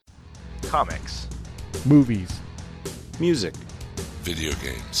Comics. Movies. Music. Video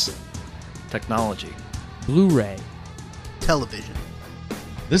games. Technology. Blu-ray. Television.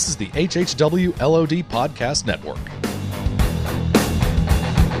 This is the HHW LOD Podcast Network.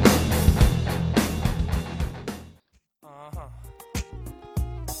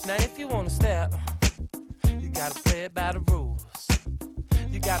 Now if you want to step, you gotta play it by the rules.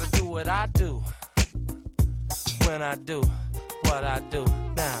 You gotta do what I do when I do what I do.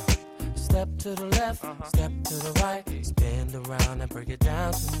 Now, step to the left, step to the right, spin around and break it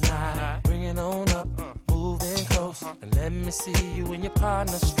down tonight. Bring it on up, move in close, and let me see you and your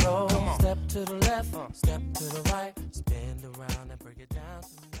partner stroll. Step to the left, step to the right, spin around and break it down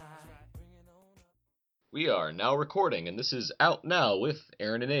tonight. Bring it on up. We are now recording, and this is Out Now with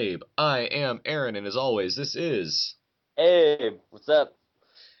Aaron and Abe. I am Aaron, and as always, this is... Abe, what's up?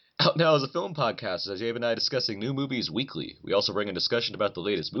 Out Now is a film podcast, as Abe and I discussing new movies weekly. We also bring a discussion about the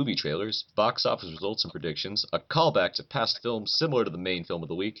latest movie trailers, box office results and predictions, a callback to past films similar to the main film of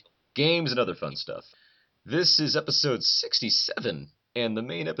the week, games, and other fun stuff. This is episode 67, and the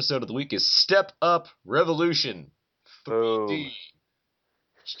main episode of the week is Step Up Revolution 3D.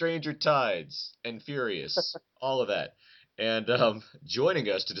 Stranger Tides and Furious, all of that. And joining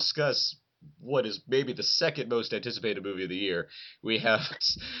us to discuss what is maybe the second most anticipated movie of the year, we have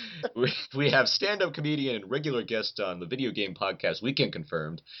stand-up comedian and regular guest on the video game podcast Weekend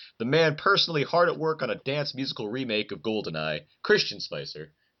Confirmed, the man personally hard at work on a dance musical remake of GoldenEye, Christian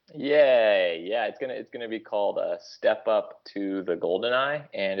Spicer. Yay! Yeah, it's gonna be called Step Up to the GoldenEye,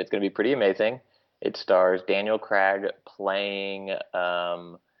 and it's gonna be pretty amazing. It stars Daniel Craig playing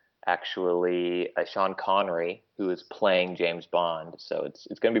Sean Connery, who is playing James Bond. So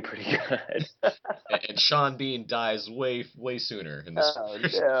it's going to be pretty good. And Sean Bean dies way sooner in this. Oh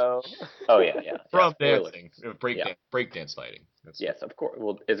no! Oh yeah. From dancing, breakdance fighting. Yes, of course.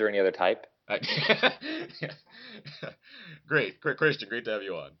 Well, is there any other type? Great, Christian. Great to have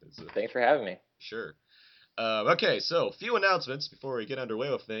you on. Thanks for having me. Sure. Okay, so a few announcements before we get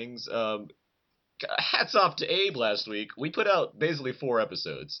underway with things. Hats off to Abe last week. We put out basically 4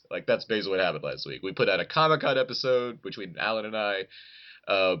 episodes. Like, that's basically what happened last week. We put out a Comic-Con episode between Alan and I.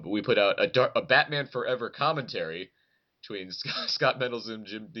 We put out a Batman Forever commentary between Scott Mendelson,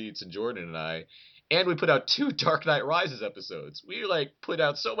 Jim Dietz, and Jordan and I. And we put out 2 Dark Knight Rises episodes. We, put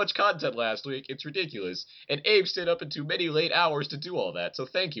out so much content last week, it's ridiculous. And Abe stayed up into many late hours to do all that. So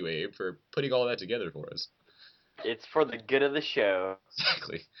thank you, Abe, for putting all that together for us. It's for the good of the show.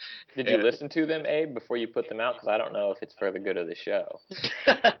 Exactly. Did you listen to them, Abe, before you put them out? Because I don't know if it's for the good of the show.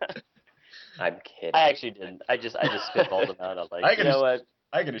 I'm kidding. I actually didn't. I just spitballed them out. I'm like, you know what?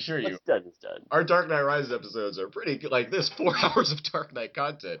 I can assure you, it's done. Our Dark Knight Rises episodes are pretty good. Like, this 4 hours of Dark Knight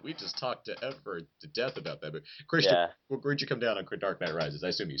content. We just talked to death about that. But Christian, where'd you come down on Dark Knight Rises? I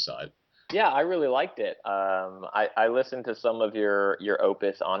assume you saw it. Yeah, I really liked it. I listened to some of your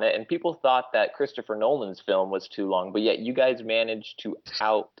opus on it, and people thought that Christopher Nolan's film was too long, but yet you guys managed to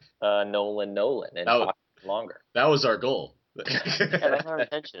out Nolan and talk longer. That was our goal. Yeah, that's our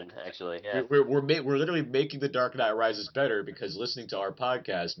intention, actually. Yeah. We're literally making The Dark Knight Rises better because listening to our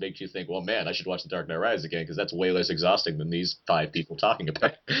podcast makes you think, well, man, I should watch The Dark Knight Rises again because that's way less exhausting than these 5 people talking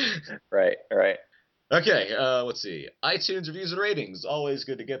about it. Right. Okay, let's see. iTunes reviews and ratings. Always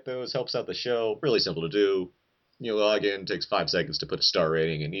good to get those. Helps out the show. Really simple to do. You log in, takes 5 seconds to put a star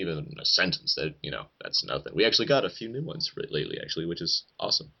rating, and even a sentence that, that's nothing. We actually got a few new ones lately, actually, which is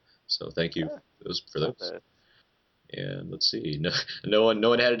awesome. So thank you for those. And let's see. No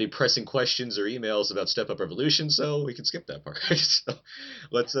one had any pressing questions or emails about Step Up Revolution, so we can skip that part. So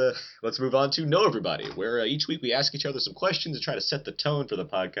let's move on to Know Everybody, where each week we ask each other some questions to try to set the tone for the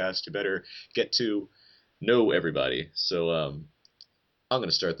podcast to better get to know everybody. So I'm going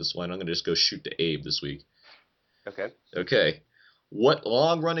to start this one. I'm going to just go shoot to Abe this week. Okay. What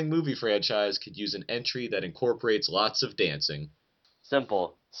long-running movie franchise could use an entry that incorporates lots of dancing?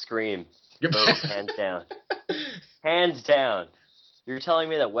 Simple. Scream. Boom, hands down. Hands down. You're telling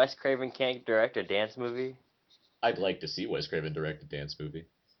me that Wes Craven can't direct a dance movie? I'd like to see Wes Craven direct a dance movie.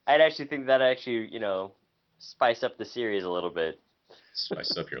 I'd actually think that spice up the series a little bit.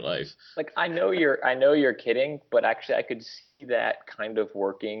 Spice up your life. I know you're kidding, but actually I could see that kind of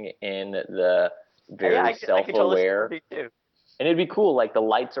working in the very self-aware. I could totally and it'd be cool, the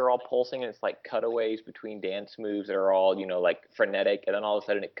lights are all pulsing and it's cutaways between dance moves that are all, frenetic, and then all of a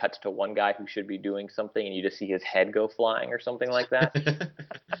sudden it cuts to one guy who should be doing something and you just see his head go flying or something like that.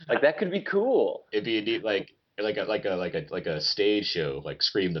 That could be cool. It'd be indeed like a stage show, like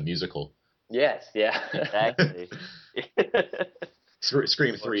Scream the musical. Yes, yeah. Exactly.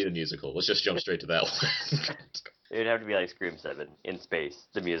 Scream 3 the musical. Let's just jump straight to that one. It'd have to be like Scream 7 in space,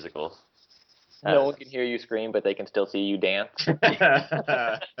 the musical. No one can hear you scream, but they can still see you dance.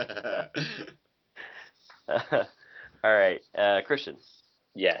 All right, Christian.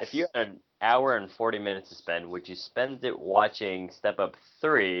 Yes. If you had an hour and 40 minutes to spend, would you spend it watching Step Up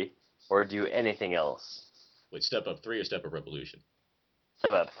 3 or do anything else? Wait, Step Up 3 or Step Up Revolution?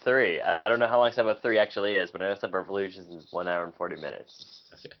 Step Up 3. I don't know how long Step Up 3 actually is, but I know Step Up Revolution is 1 hour and 40 minutes.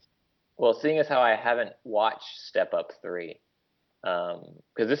 Okay. Well, seeing as how I haven't watched Step Up 3,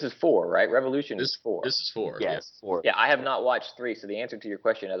 because this is 4, right? Revolution is 4. This is 4. Yes, 4. Yeah, I have not watched 3, so the answer to your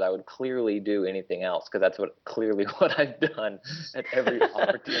question is I would clearly do anything else, because that's clearly what I've done at every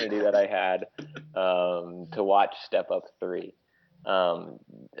opportunity that I had to watch Step Up 3.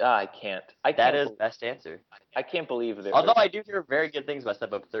 I can't. That is best answer. I can't believe that. Although I do hear very good things about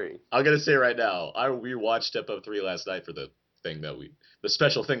Step Up 3. I'm gonna say right now, we watched Step Up 3 last night for the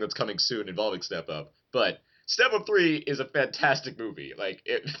special thing that's coming soon involving Step Up. But Step Up 3 is a fantastic movie. Like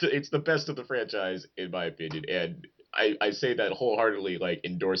it's the best of the franchise in my opinion, and I say that wholeheartedly, like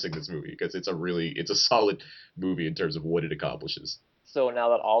endorsing this movie because it's a solid movie in terms of what it accomplishes. So now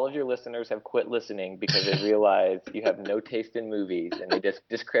that all of your listeners have quit listening because they realize you have no taste in movies and they just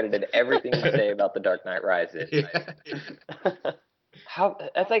discredited everything you say about The Dark Knight Rises. Yeah.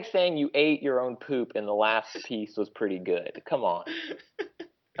 That's like saying you ate your own poop and the last piece was pretty good. Come on.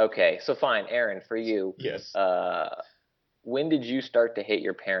 Okay, so fine, Aaron, for you. Yes. When did you start to hate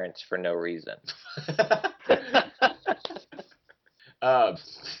your parents for no reason? I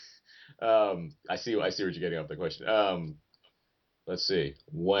see what you're getting off the question. Let's see.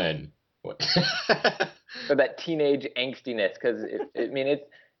 When? What? Or that teenage angstiness, because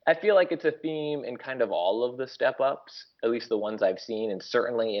I feel like it's a theme in kind of all of the Step Ups, at least the ones I've seen, and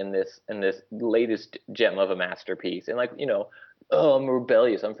certainly in this latest gem of a masterpiece. And I'm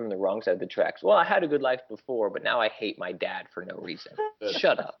rebellious. I'm from the wrong side of the tracks. Well, I had a good life before, but now I hate my dad for no reason.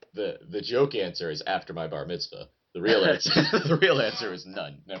 Shut up. The joke answer is after my bar mitzvah. The real answer is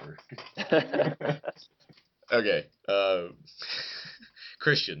none. Never. Okay.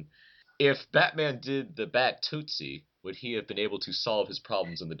 Christian, if Batman did the Bat Tootsie, would he have been able to solve his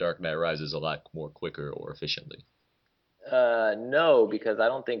problems in The Dark Knight Rises a lot more quicker or efficiently? No, because I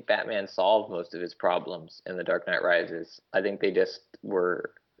don't think Batman solved most of his problems in The Dark Knight Rises. I think they just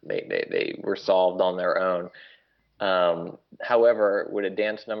were they were solved on their own. However, would a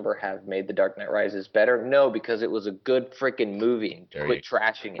dance number have made The Dark Knight Rises better? No, because it was a good freaking movie. Quit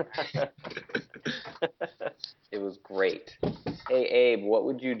trashing it. It was great. Hey, Abe, what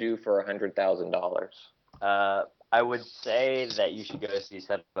would you do for $100,000? I would say that you should go see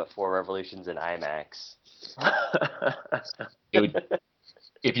Step Up 4 Revolutions in IMAX.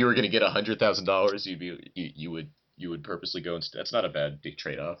 If you were going to get $100,000, you would purposely go instead. That's not a bad big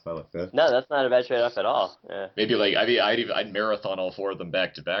trade-off. I like that. No, that's not a bad trade-off at all. Yeah. Maybe I'd marathon all 4 of them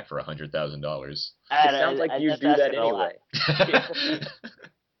back to back for $100,000. It sounds like you do that anyway.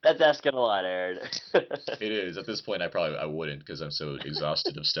 That's asking a lot, Aaron. It is. At this point, I wouldn't because I'm so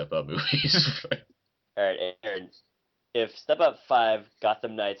exhausted of Step Up movies. All right, Aaron. If Step Up 5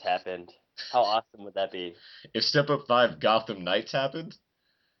 Gotham Knights happened, how awesome would that be? If Step Up 5 Gotham Knights happened?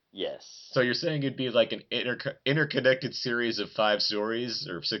 Yes. So you're saying it'd be like an interconnected series of 5 stories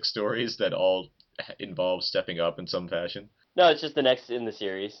or 6 stories that all involve stepping up in some fashion? No, it's just the next in the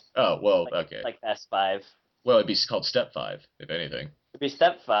series. Oh, well, okay. Like Fast 5. Well, it'd be called Step 5, if anything. It'd be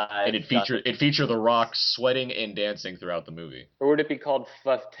Step 5. And it'd feature The Rock sweating and dancing throughout the movie. Or would it be called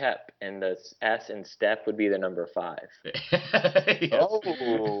Fuftep, and the S in Step would be the number 5? Oh.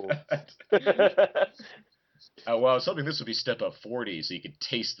 Well, I was hoping this would be Step Up 40, so you could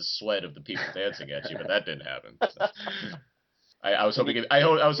taste the sweat of the people dancing at you, but that didn't happen. I was hoping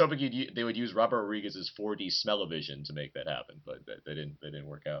they would use Robert Rodriguez's 4D smell-o-vision to make that happen, but they didn't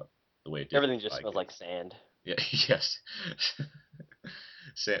work out the way it did. Everything just smells like sand. Yeah. Yes.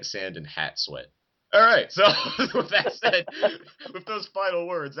 Sand and hat sweat. All right. So with that said, with those final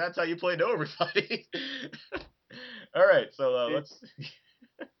words, that's how you play No, everybody. All right. So let's.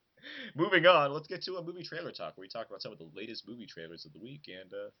 Moving on, let's get to a movie trailer talk where we talk about some of the latest movie trailers of the week.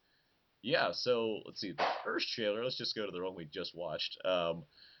 And yeah, so let's see. The first trailer, let's just go to the one we just watched. The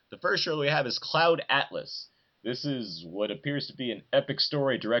first trailer we have is Cloud Atlas. This is what appears to be an epic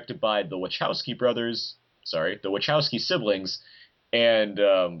story directed by the Wachowski siblings, and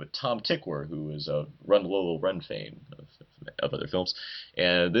Tom Tykwer, who is a Run Lola Run fame of other films.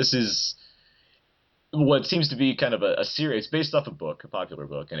 And this is what seems to be kind of a series based off a popular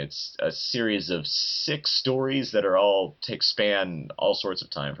book, and it's a series of 6 stories that are all span all sorts of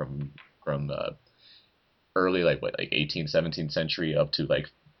time from early 18th, 17th century up to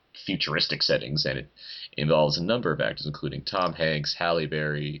futuristic settings, and it involves a number of actors including Tom Hanks, Halle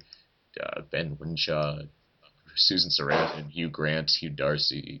Berry, Ben Winshaw, Susan Sarandon, Hugh Grant, Hugh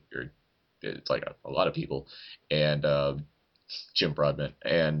Darcy, or it's like a lot of people, and Jim Broadbent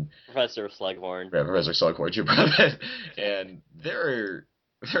and Professor Slughorn. Professor Slughorn, Jim Broadbent, and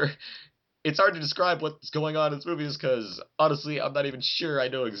it's hard to describe what's going on in this movie because honestly, I'm not even sure I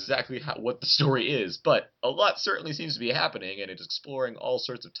know exactly what the story is, but a lot certainly seems to be happening, and it's exploring all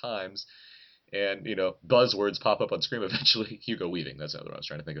sorts of times. And, buzzwords pop up on screen eventually. Hugo Weaving, that's another one I was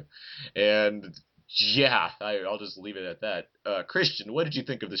trying to think of. And, yeah, I'll just leave it at that. Christian, what did you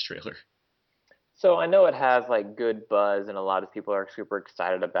think of this trailer? So I know it has like good buzz and a lot of people are super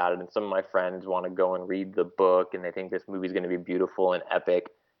excited about it. And some of my friends want to go and read the book and they think this movie is going to be beautiful and epic.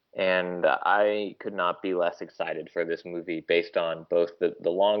 And I could not be less excited for this movie based on both the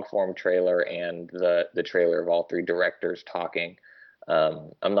long form trailer and the trailer of all three directors talking.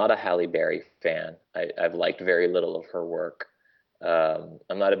 I'm not a Halle Berry fan. I've liked very little of her work. I'm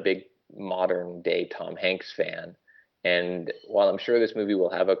not a big modern day Tom Hanks fan. And while I'm sure this movie will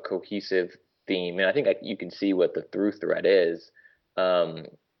have a cohesive theme, and I think you can see what the through thread is,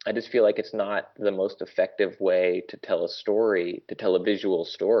 I just feel like it's not the most effective way to tell a story, to tell a visual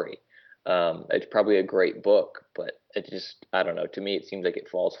story. It's probably a great book, but it just, I don't know, to me it seems like it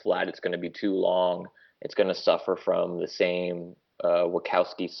falls flat. It's going to be too long. It's going to suffer from the same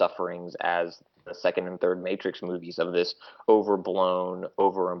Wachowski sufferings as the second and third Matrix movies, of this overblown,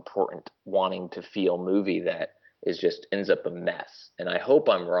 overimportant, wanting to feel movie that is just ends up a mess. And I hope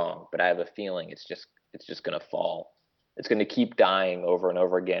I'm wrong, but I have a feeling it's just going to fall. It's going to keep dying over and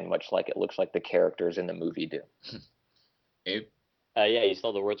over again, much like it looks like the characters in the movie do. Abe? Yeah, you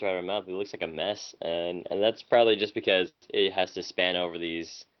stole the words right out of my mouth. It looks like a mess, and that's probably just because it has to span over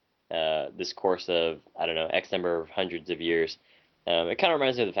this course of, I don't know, X number of hundreds of years. It kind of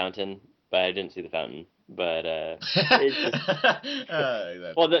reminds me of The Fountain, but I didn't see The Fountain. But it's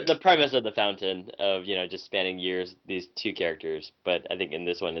just, well, the premise of The Fountain of just spanning years, these two characters. But I think in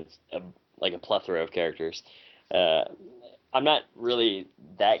this one it's like a plethora of characters. I'm not really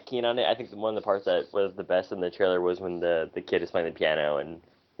that keen on it. I think one of the parts that was the best in the trailer was when the kid is playing the piano and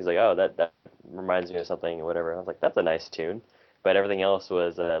he's like, oh, that reminds me of something or whatever. I was like, that's a nice tune. But everything else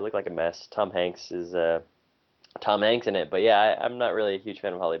was looked like a mess. Tom Hanks in it, but yeah, I'm not really a huge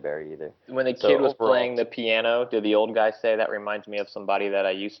fan of Halle Berry either. When the kid was playing the piano, did the old guy say that reminds me of somebody that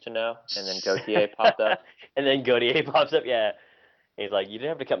I used to know? And then Gautier popped up. And then Gautier pops up, yeah. And he's like, you didn't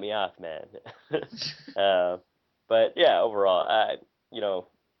have to cut me off, man. But yeah, overall,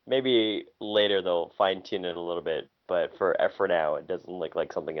 maybe later they'll fine tune it a little bit, but for now, it doesn't look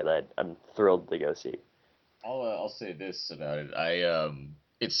like something that I'm thrilled to go see. I'll say this about it.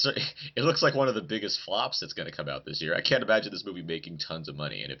 It looks like one of the biggest flops that's going to come out this year. I can't imagine this movie making tons of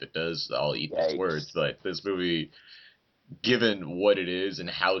money, and if it does, I'll eat these words. But this movie, given what it is and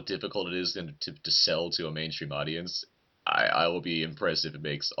how difficult it is to sell to a mainstream audience, I will be impressed if it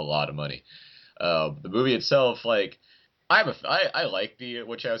makes a lot of money. The movie itself, like, I like the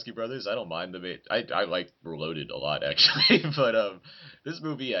Wachowski brothers. I don't mind them. I like Reloaded a lot, actually. But this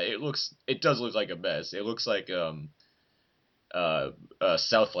movie, yeah, it does look like a mess. It looks like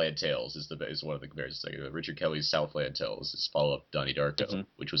Southland Tales is one of the comparisons. Like, Richard Kelly's Southland Tales is follow-up Donnie Darko,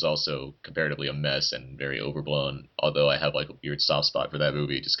 which was also comparatively a mess and very overblown, although I have like a weird soft spot for that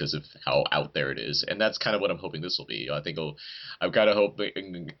movie just because of how out there it is. And that's kind of what I'm hoping this will be. I'm kind of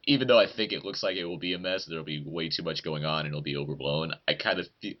hoping, even though I think it looks like it will be a mess, there'll be way too much going on and it'll be overblown, I kind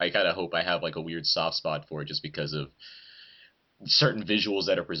of hope I have like a weird soft spot for it just because of certain visuals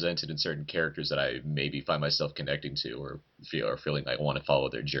that are presented and certain characters that I maybe find myself connecting to or feeling like I want to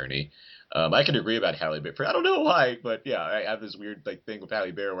follow their journey. I can agree about Halle Berry. I don't know why, but yeah, I have this weird thing with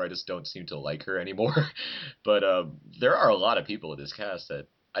Halle Berry where I just don't seem to like her anymore. But there are a lot of people in this cast that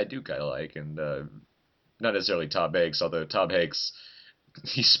I do kind of like, and not necessarily Tom Hanks, although Tom Hanks,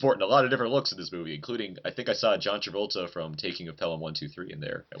 he's sporting a lot of different looks in this movie, including, I think I saw John Travolta from Taking of Pelham 1, 2, 3 in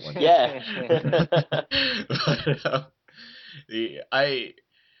there at one point. Yeah. But,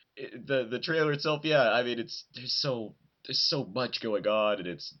 the trailer itself, yeah, I mean, there's so much going on, and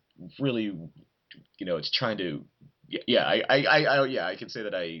it's really, it's trying to, yeah, I can say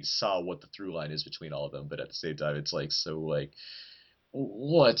that I saw what the through line is between all of them, but at the same time, it's like, so like,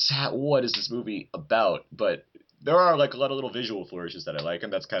 what is this movie about? But there are like a lot of little visual flourishes that I like,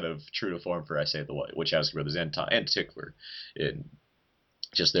 and that's kind of true to form for, I say, the Wachowski brothers and Tickler in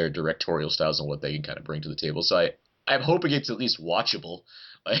just their directorial styles and what they can kind of bring to the table. So I'm hoping it's at least watchable.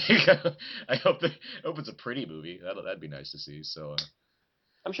 Like, I hope it's a pretty movie. That'd be nice to see. So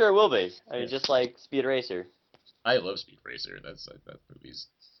I'm sure it will be. I mean, just like Speed Racer. I love Speed Racer. That movie's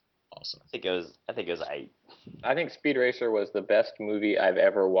Awesome. I think it was I think Speed Racer was the best movie I've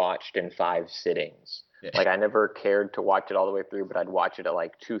ever watched in 5 sittings. Yeah. Like I never cared to watch it all the way through, but I'd watch it at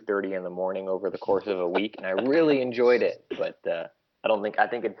like 2:30 in the morning over the course of a week, and I really enjoyed it. But I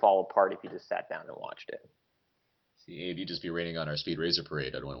think it'd fall apart if you just sat down and watched it. See, Abe, you'd just be raining on our Speed Racer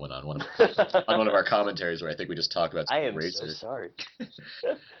parade on one of our commentaries where I think we just talked about Speed I am Racer. so sorry.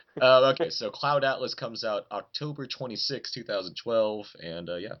 Okay, so Cloud Atlas comes out October 26, 2012, and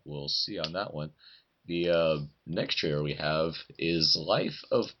yeah, we'll see on that one. The next trailer we have is Life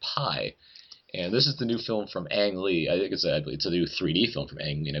of Pi, and this is the new film from Ang Lee. I think it's a new 3D film from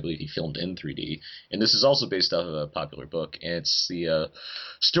Ang Lee, and I believe he filmed in 3D. And this is also based off of a popular book, and it's the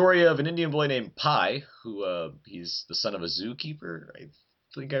story of an Indian boy named Pi, who he's the son of a zookeeper, I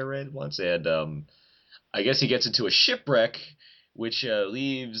think I read once, and I guess he gets into a shipwreck, which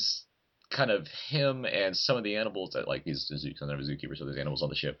leaves kind of him and some of the animals that, like, he's the son of a zookeeper, so there's animals on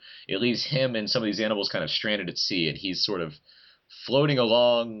the ship. It leaves him and some of these animals kind of stranded at sea, and he's sort of floating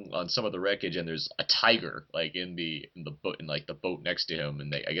along on some of the wreckage, and there's a tiger like in the boat, in like the boat next to him,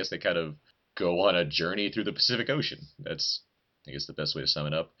 and I guess they kind of go on a journey through the Pacific Ocean. That's, I guess, the best way to sum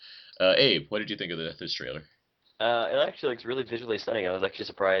it up. Abe, what did you think of this trailer? It actually looks really visually stunning. I was actually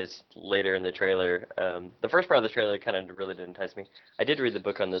surprised later in the trailer. The first part of the trailer kind of really didn't entice me. I did read the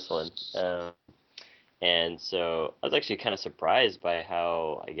book on this one, and so I was actually kind of surprised by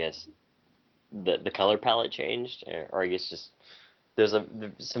how, I guess, the color palette changed, or I guess just there's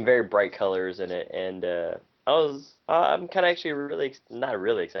some very bright colors in it, and I'm kind of actually not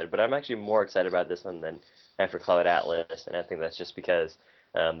really excited, but I'm actually more excited about this one than after Cloud Atlas, and I think that's just because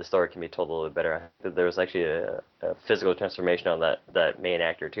the story can be told a little bit better. I think there was actually a physical transformation on that main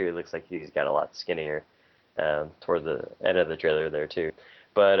actor too. It looks like he's got a lot skinnier toward the end of the trailer there too.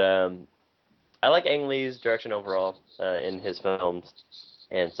 But I like Ang Lee's direction overall in his films,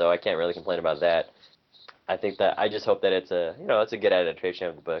 and so I can't really complain about that. I just hope that it's a good adaptation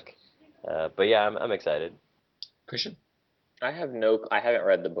of the book. But yeah, I'm excited. Christian? I haven't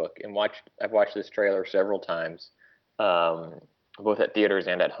read the book and I've watched this trailer several times, both at theaters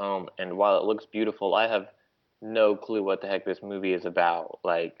and at home. And while it looks beautiful, I have no clue what the heck this movie is about.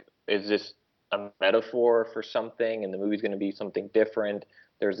 Like, is this a metaphor for something and the movie's going to be something different?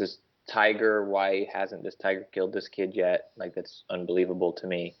 There's this tiger. Why hasn't this tiger killed this kid yet? Like, that's unbelievable to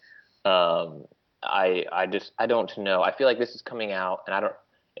me. I don't know. I feel like this is coming out and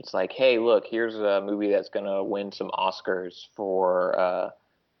it's like, hey, look, here's a movie that's going to win some Oscars for,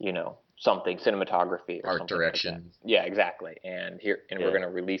 something, cinematography or art something direction. Like that. Yeah, exactly. And we're going to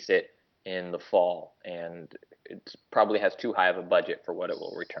release it in the fall, and it probably has too high of a budget for what it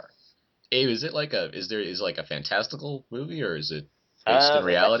will return. Abe, is it like is a fantastical movie, or is it based in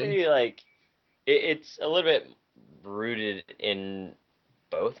reality? It's actually, it's a little bit rooted in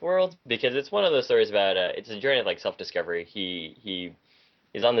both worlds, because it's one of those stories about it's a journey of like self-discovery. He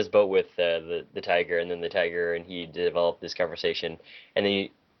is on this boat with the tiger, and then the tiger and he develop this conversation, and then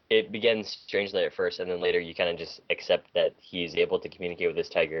it begins strangely at first, and then later you kind of just accept that he's able to communicate with this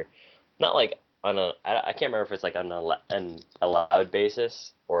tiger, not like on I can't remember if it's like on a loud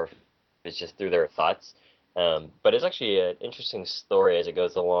basis or if it's just through their thoughts, but it's actually an interesting story as it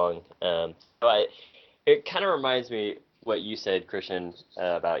goes along. But it kind of reminds me what you said, Christian,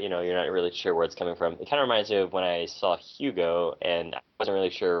 about, you're not really sure where it's coming from. It kind of reminds me of when I saw Hugo, and I wasn't really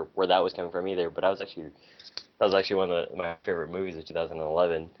sure where that was coming from either, but that was actually one of my favorite movies of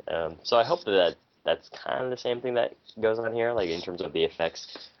 2011. So I hope that's kind of the same thing that goes on here, like in terms of the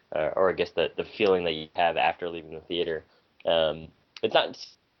effects, or I guess the feeling that you have after leaving the theater. It's not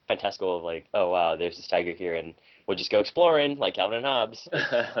fantastical of like, oh wow, there's this tiger here, and we'll just go exploring like Calvin and Hobbes.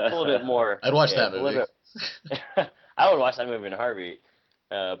 It's a little bit more. I'd watch that movie. I would watch that movie in a heartbeat.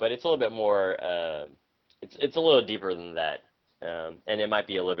 But it's a little bit more. It's a little deeper than that, and it might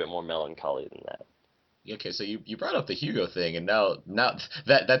be a little bit more melancholy than that. Okay, so you brought up the Hugo thing, and now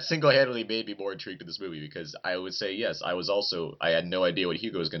that single-handedly made me more intrigued in this movie, because I would say yes, I had no idea what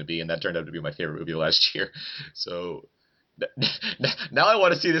Hugo was going to be, and that turned out to be my favorite movie last year. So now I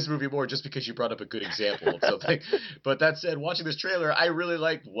want to see this movie more just because you brought up a good example of something. But that said, watching this trailer, I really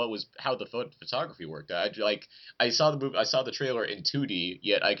liked how the photography worked. I saw the trailer in 2D,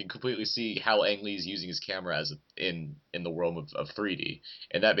 yet I can completely see how Ang Lee's using his camera in the realm of 3D,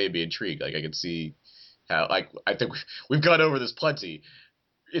 and that made me intrigued. Like, I could see how, like, I think we've gone over this plenty.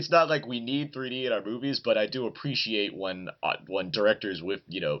 It's not like we need 3D in our movies, but I do appreciate when directors with,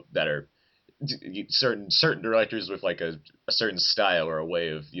 that are certain directors with like a certain style or a way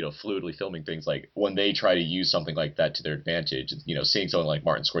of, fluidly filming things, like when they try to use something like that to their advantage. Seeing someone like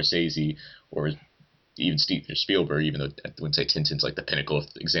Martin Scorsese or even Steven Spielberg, even though I wouldn't say Tintin's like the pinnacle of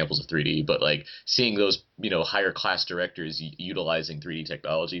examples of 3D, but like seeing those, higher class directors utilizing 3D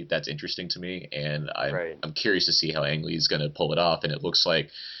technology, that's interesting to me. And I'm curious to see how Ang Lee is going to pull it off. And it looks like,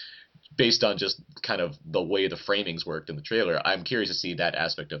 based on just kind of the way the framings worked in the trailer, I'm curious to see that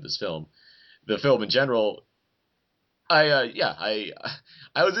aspect of this film. The film in general, I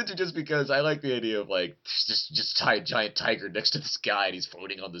was into just because I like the idea of like just tie a giant tiger next to this guy and he's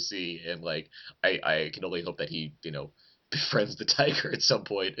floating on the sea, and like I can only hope that he befriends the tiger at some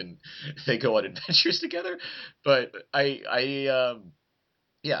point and they go on adventures together. But I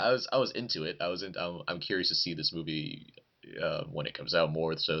was into it. I'm curious to see this movie when it comes out,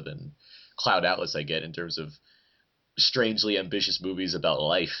 more so than Cloud Atlas I get in terms of strangely ambitious movies about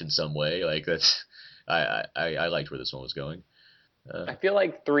life in some way. Like that's. I liked where this one was going. I feel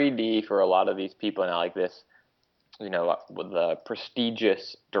like 3D for a lot of these people now, like this, with the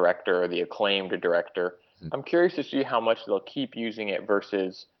prestigious director or the acclaimed director, I'm curious to see how much they'll keep using it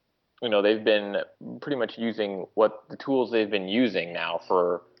versus, they've been pretty much using what the tools they've been using now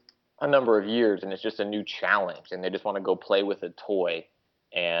for a number of years, and it's just a new challenge, and they just want to go play with a toy.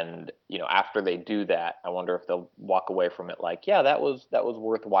 And after they do that, I wonder if they'll walk away from it like, yeah, that was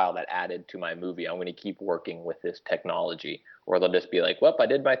worthwhile. That added to my movie. I'm going to keep working with this technology. Or they'll just be like, well, I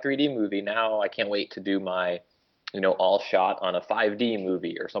did my 3D movie. Now I can't wait to do my, all shot on a 5D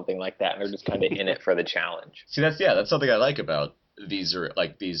movie or something like that. And they're just kind of in it for the challenge. See, that's something I like about these who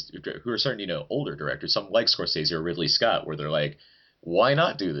are certain older directors, some like Scorsese or Ridley Scott, where they're like, why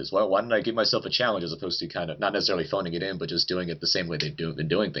not do this? Why don't I give myself a challenge as opposed to kind of not necessarily phoning it in, but just doing it the same way they've been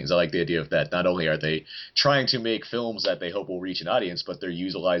doing things. I like the idea of that. Not only are they trying to make films that they hope will reach an audience, but they're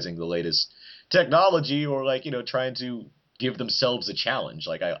utilizing the latest technology or trying to give themselves a challenge.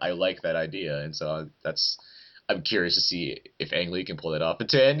 Like I like that idea. And so I'm curious to see if Ang Lee can pull that off. And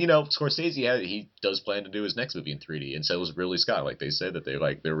Scorsese, he does plan to do his next movie in 3D. And so was Ridley Scott. Like they said that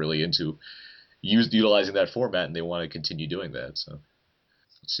they're really into utilizing that format and they want to continue doing that. So.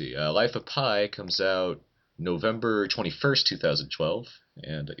 Let's see. Life of Pi comes out November 21st, 2012.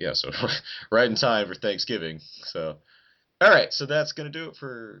 And so right in time for Thanksgiving. So, all right. So that's going to do it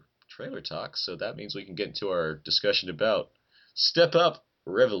for trailer talk. So that means we can get into our discussion about Step Up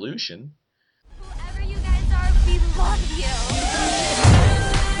Revolution. Whoever you guys are, we love you.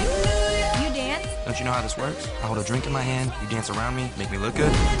 You dance? Don't you know how this works? I hold a drink in my hand, you dance around me, make me look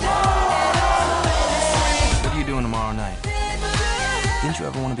good. What are you doing tomorrow night? Didn't you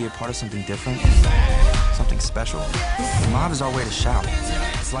ever want to be a part of something different? Something special? The mob is our way to shout.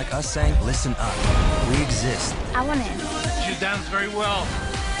 It's like us saying, listen up. We exist. I want in. She dance very well.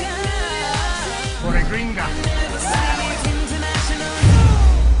 For a gringa.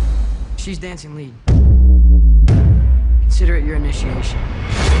 She's dancing lead. Consider it your initiation.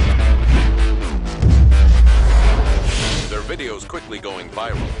 Their videos quickly going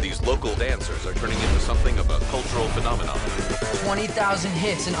viral. These local dancers are turning into something of a cultural phenomenon. 20,000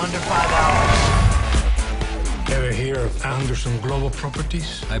 hits in under 5 hours. Ever hear of Anderson Global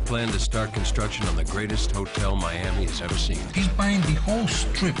Properties? I plan to start construction on the greatest hotel Miami has ever seen. He's buying the whole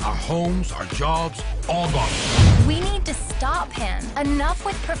strip. Our homes, our jobs, all gone. We need to stop him. Enough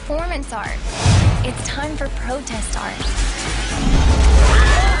with performance art. It's time for protest art.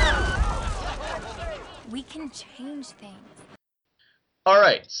 We can change things. All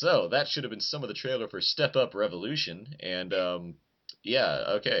right, so that should have been some of the trailer for Step Up Revolution, and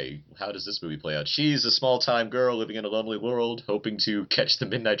okay, how does this movie play out? She's a small-time girl living in a lonely world, hoping to catch the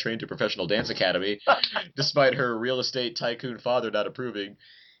midnight train to Professional Dance Academy, despite her real estate tycoon father not approving.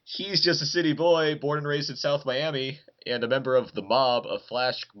 He's just a city boy, born and raised in South Miami, and a member of the Mob, a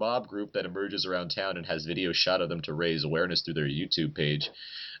flash mob group that emerges around town and has videos shot of them to raise awareness through their YouTube page.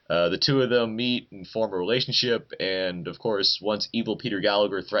 The two of them meet and form a relationship, and of course, once evil Peter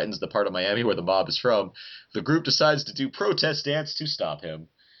Gallagher threatens the part of Miami where the mob is from, the group decides to do protest dance to stop him.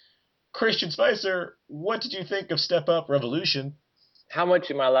 Christian Spicer, what did you think of Step Up Revolution? How much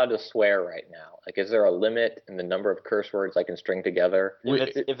am I allowed to swear right now? Like, is there a limit in the number of curse words I can string together?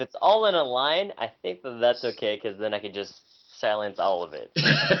 If it's all in a line, I think that's okay, because then I can just silence all of it.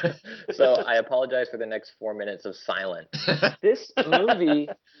 So I apologize for the next 4 minutes of silence. This movie,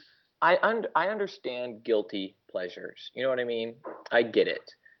 I understand guilty pleasures. You know what I mean? I get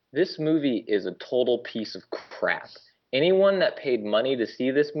it. This movie is a total piece of crap. Anyone that paid money to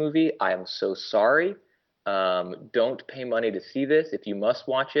see this movie, I am so sorry. Don't pay money to see this. If you must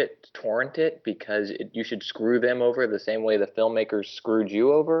watch it, torrent it, because you should screw them over the same way the filmmakers screwed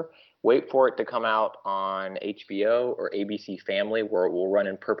you over. Wait for it to come out on HBO or ABC Family, where it will run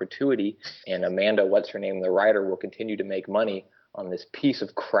in perpetuity, and Amanda, what's her name, the writer, will continue to make money on this piece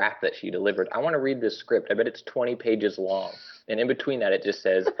of crap that she delivered. I want to read this script. I bet it's 20 pages long. And in between that, it just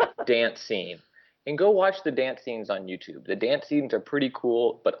says dance scene. And go watch the dance scenes on YouTube. The dance scenes are pretty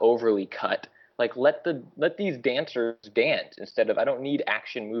cool, but overly cut. Like, let these dancers dance instead of, I don't need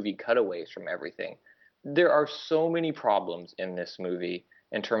action movie cutaways from everything. There are so many problems in this movie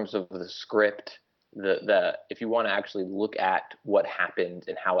in terms of the script, if you want to actually look at what happens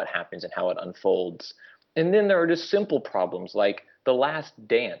and how it unfolds. And then there are just simple problems, like the last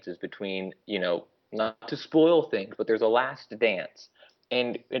dance is between, not to spoil things, but there's a last dance.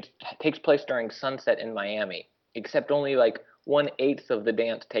 And it takes place during sunset in Miami, except only like 1/8 of the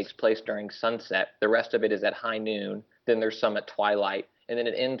dance takes place during sunset. The rest of it is at high noon. Then there's some at twilight. And then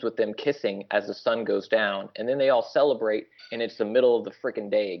it ends with them kissing as the sun goes down. And then they all celebrate, and it's the middle of the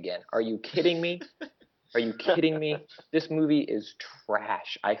frickin' day again. Are you kidding me? Are you kidding me? This movie is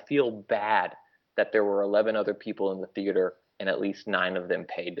trash. I feel bad that there were 11 other people in the theater, and at least 9 of them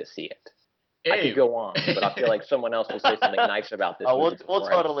paid to see it. Hey. I could go on, but I feel like someone else will say something nice about this movie. We'll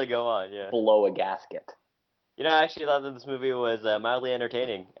totally go on, yeah. Blow a gasket. I actually thought that this movie was mildly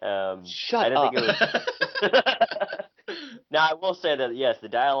entertaining. Shut up. Think it was... Now, I will say that, yes, the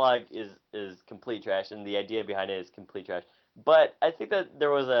dialogue is complete trash, and the idea behind it is complete trash. But I think that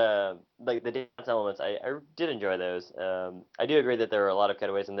there was the dance elements, I did enjoy those. I do agree that there were a lot of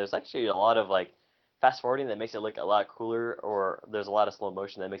cutaways, and there's actually a lot of, fast forwarding that makes it look a lot cooler, or there's a lot of slow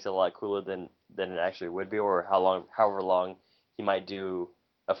motion that makes it a lot cooler than it actually would be, or however long he might do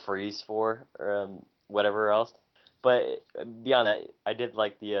a freeze for, or whatever else. But beyond that, I did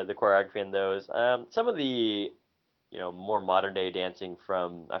like the choreography in those. Some of the more modern day dancing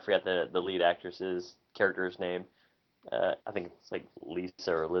from, I forget the lead actress's character's name. I think it's like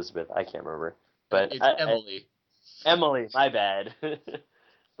Lisa or Elizabeth. I can't remember. But it's Emily. Emily, my bad.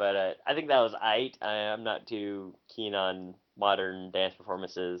 But I think that was aight. I'm not too keen on modern dance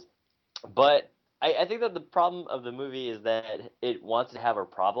performances. But I think that the problem of the movie is that it wants to have a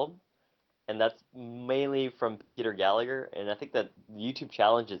problem. And that's mainly from Peter Gallagher. And I think that the YouTube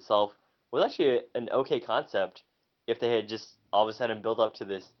challenge itself was actually an okay concept if they had just all of a sudden built up to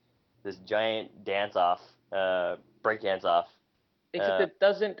this giant dance-off, break dance-off. Except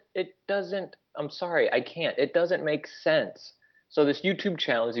it doesn't, I'm sorry, I can't. It doesn't make sense. So this YouTube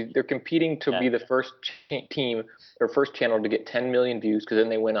challenge, they're competing to be the first team or first channel to get 10 million views, because then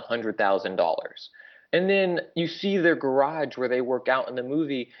they win $100,000. And then you see their garage where they work out in the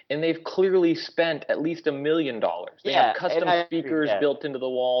movie, and they've clearly spent at least $1 million. They have custom speakers built into the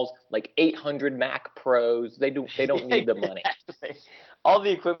walls, like 800 Mac Pros. They don't need the money. All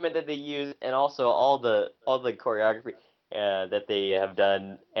the equipment that they use, and also all the choreography that they have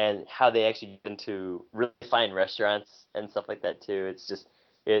done, and how they actually get into really fine restaurants and stuff like that too. It's just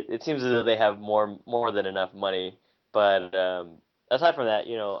it seems as though they have more than enough money. But aside from that,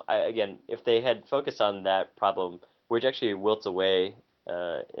 if they had focused on that problem, which actually wilts away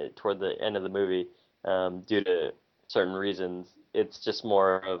toward the end of the movie due to certain reasons, it's just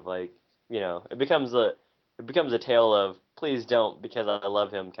more of it becomes a tale of please don't because I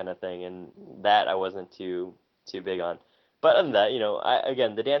love him kind of thing, and that I wasn't too big on. But other than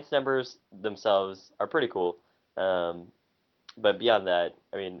that, the dance numbers themselves are pretty cool. But beyond that,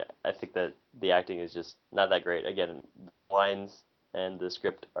 I think that the acting is just not that great. Again, lines and the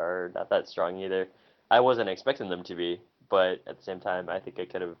script are not that strong either. I wasn't expecting them to be, but at the same time, I think I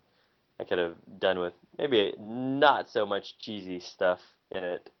could have done with maybe not so much cheesy stuff in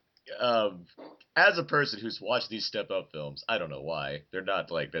it. As a person who's watched these Step Up films, I don't know why they're not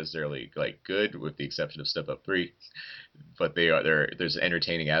necessarily good, with the exception of Step Up 3, but there's an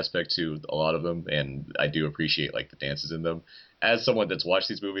entertaining aspect to a lot of them, and I do appreciate the dances in them. As someone that's watched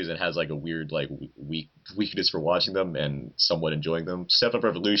these movies and has a weird weakness for watching them and somewhat enjoying them, Step Up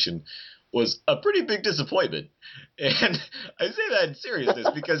Revolution was a pretty big disappointment. And I say that in seriousness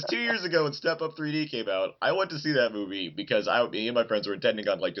because 2 years ago when Step Up 3D came out, I went to see that movie because me and my friends were intending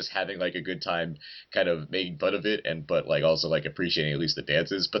on just having a good time kind of making fun of it, but also appreciating at least the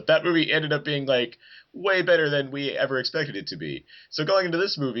dances. But that movie ended up being way better than we ever expected it to be. So going into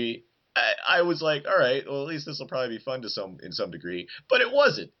this movie, I was all right, well, at least this will probably be fun in some degree. But it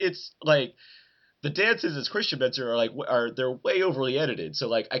wasn't. It's the dances, as Christian mentioned, they're way overly edited.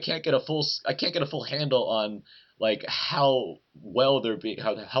 So I can't get a full handle on how well they're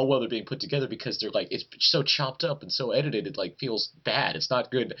being put together, because they're it's so chopped up and so edited. It feels bad. It's not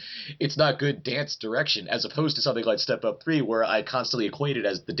good. It's not good dance direction, as opposed to something like Step Up 3, where I constantly equated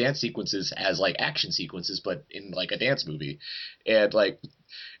as the dance sequences as action sequences, but in a dance movie. And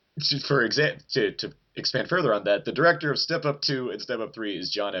for example, to expand further on that, the director of Step Up 2 and Step Up 3 is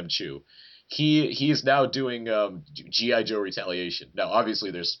John M. Chu. He is now doing G.I. Joe Retaliation. Now,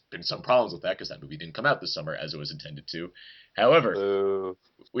 obviously, there's been some problems with that because that movie didn't come out this summer as it was intended to. However,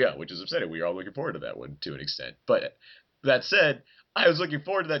 yeah, which is upsetting. We are all looking forward to that one to an extent. But that said, I was looking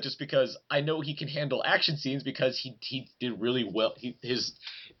forward to that just because I know he can handle action scenes because he did really well. His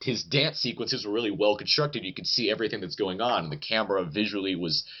dance sequences were really well constructed. You could see everything that's going on. The camera visually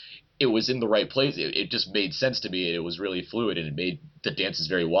was in the right place. It just made sense to me. It was really fluid, and it made the dances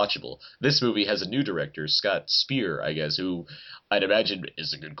very watchable. This movie has a new director, Scott Speer, I guess, who I'd imagine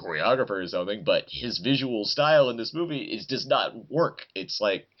is a good choreographer or something, but his visual style in this movie does not work. It's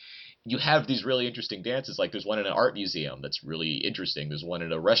like you have these really interesting dances. Like there's one in an art museum that's really interesting. There's one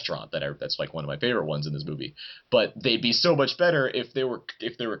in a restaurant that's like one of my favorite ones in this movie. But they'd be so much better if they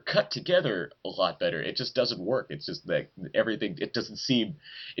were cut together a lot better. It just doesn't work. It's just like everything. It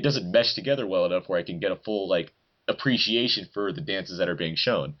doesn't mesh together well enough where I can get a full like appreciation for the dances that are being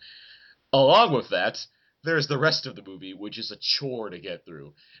shown. Along with that, there's the rest of the movie, which is a chore to get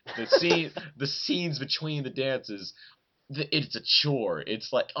through. The scenes between the dances. It's a chore.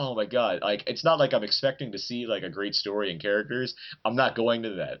 It's like, oh my god, like it's not like I'm expecting to see like a great story and characters. I'm not going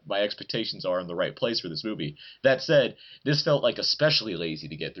to that. My expectations are in the right place for this movie. That said, this felt like especially lazy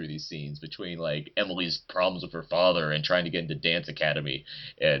to get through these scenes between like Emily's problems with her father and trying to get into dance academy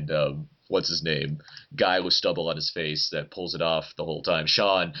and what's his name, guy with stubble on his face that pulls it off the whole time,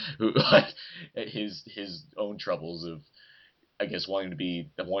 Sean, who like his own troubles of I guess wanting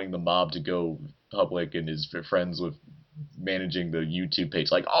the mob to go public and his friends with managing the YouTube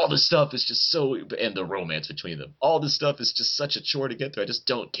page. Like all this stuff is just so, and the romance between them, all this stuff is just such a chore to get through. I just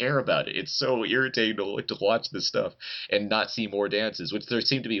don't care about it. It's so irritating to watch this stuff and not see more dances, which there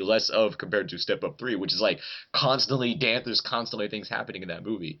seem to be less of compared to Step Up 3, which is like constantly dance. There's constantly things happening in that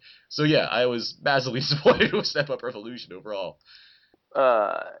movie. So yeah, I was massively disappointed with Step Up Revolution overall.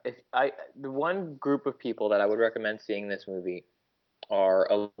 The one group of people that I would recommend seeing this movie are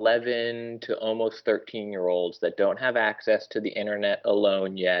 11 to almost 13-year-olds that don't have access to the internet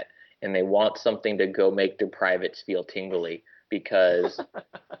alone yet, and they want something to go make their privates feel tingly because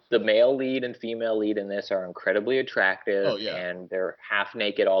the male lead and female lead in this are incredibly attractive, and they're half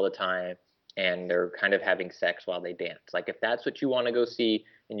naked all the time, and they're kind of having sex while they dance. Like if that's what you want to go see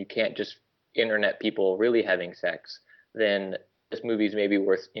and you can't just internet people really having sex, then this movie's maybe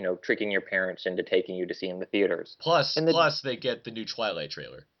worth, tricking your parents into taking you to see in the theaters. Plus they get the new Twilight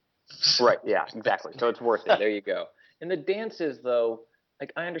trailer. Right, yeah, exactly. So it's worth it. There you go. And the dances, though,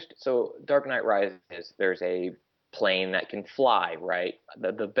 like I understand. So Dark Knight Rises, there's a plane that can fly, right?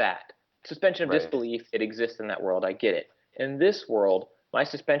 The bat. Suspension of disbelief, it exists in that world. I get it. In this world, my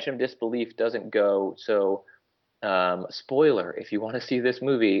suspension of disbelief doesn't go so... spoiler, if you want to see this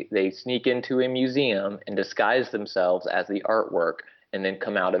movie, they sneak into a museum and disguise themselves as the artwork and then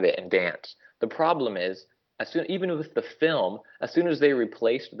come out of it and dance. The problem is, even with the film, as soon as they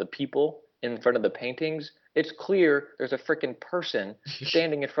replaced the people in front of the paintings, it's clear there's a freaking person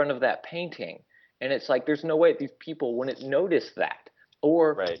standing in front of that painting. And it's like, there's no way these people wouldn't notice that.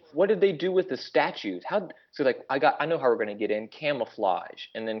 Or what did they do with the statues? I know how we're going to get in camouflage.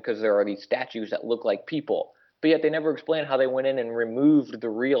 And then because there are these statues that look like people. But yet they never explain how they went in and removed the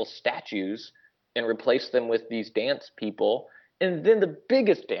real statues and replaced them with these dance people. And then the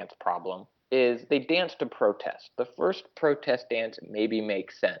biggest dance problem is they dance to protest. The first protest dance maybe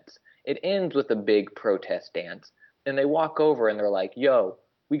makes sense. It ends with a big protest dance. And they walk over and they're like, yo,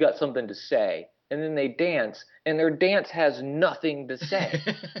 we got something to say. And then they dance, and their dance has nothing to say.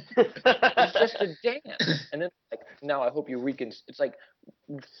 It's just a dance. And then like, now I hope you reconsider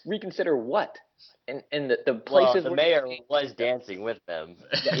what? And the places the mayor was dancing with them.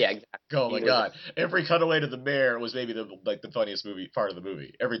 Yeah, exactly. Oh my god! Every cutaway to the mayor was maybe the funniest part of the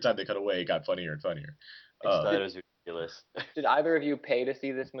movie. Every time they cut away, it got funnier and funnier. It was ridiculous. Did either of you pay to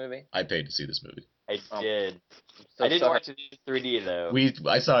see this movie? I paid to see this movie. I did. I didn't watch it in 3D though.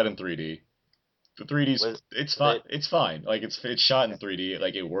 I saw it in 3D. The 3D's it's fine. It's fine. Like it's shot in 3D.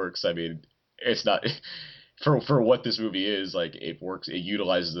 Like it works. I mean, it's not for what this movie is. Like it works. It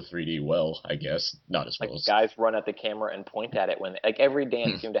utilizes the 3D well. I guess not as well. Like guys run at the camera and point at it when every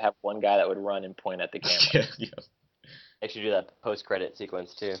dance seemed to have one guy that would run and point at the camera. Yeah. They should do that post-credit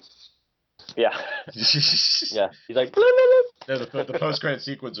sequence too. Yeah. Yeah. He's like. No, the post-credit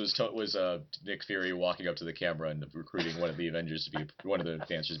sequence was Nick Fury walking up to the camera and recruiting one of the dancers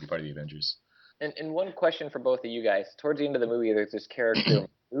to be part of the Avengers. And one question for both of you guys. Towards the end of the movie, there's this character,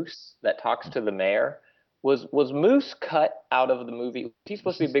 Moose, that talks to the mayor. Was Moose cut out of the movie? Was he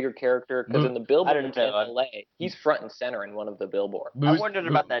supposed to be a bigger character? Because in the billboard in LA, he's front and center in one of the billboards. I wondered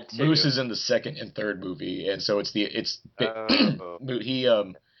about that too. Moose is in the second and third movie, and so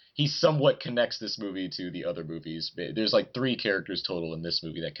he somewhat connects this movie to the other movies. There's like 3 characters total in this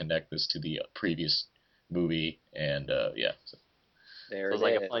movie that connect this to the previous movie, and yeah. So. There it was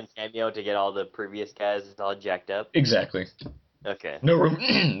like a fun cameo to get all the previous guys all jacked up. Exactly. Okay. No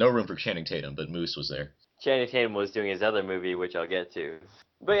room for Channing Tatum, but Moose was there. Channing Tatum was doing his other movie, which I'll get to.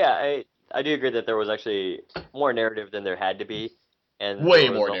 But yeah, I do agree that there was actually more narrative than there had to be, and way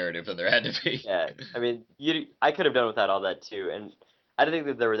more narrative than there had to be. Yeah, I mean, I could have done without all that too, and I don't think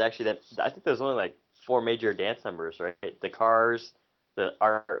that there was actually that. I think there was only like 4 major dance numbers, right? The cars, the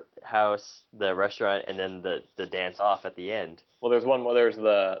art house, the restaurant, and then the dance off at the end. Well, there's one more. There's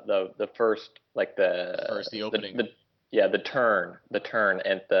the first, like the opening. The turn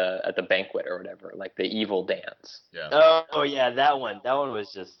at the banquet or whatever, like the evil dance. Yeah. Oh yeah, that one. That one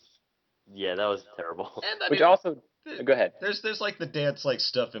was just, that was terrible. And Which also, go ahead. There's like the dance like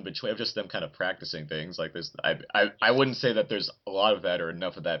stuff in between of just them kind of practicing things like this. I wouldn't say that there's a lot of that or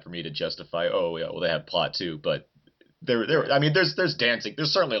enough of that for me to justify. Oh yeah, well they have plot too, but I mean there's dancing.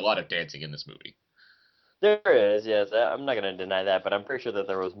 There's certainly a lot of dancing in this movie. There is, yes. I'm not going to deny that, but I'm pretty sure that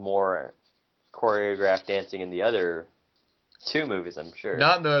there was more choreographed dancing in the other 2 movies, I'm sure.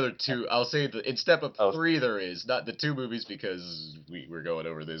 Not in the other 2. I'll say in Step Up 3 there is. Not the 2 movies because we were going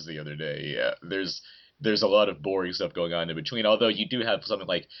over this the other day. Yeah, there's a lot of boring stuff going on in between, although you do have something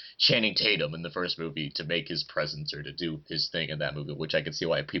like Channing Tatum in the first movie to make his presence or to do his thing in that movie, which I can see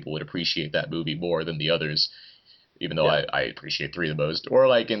why people would appreciate that movie more than the others. Even though I appreciate 3 the most, or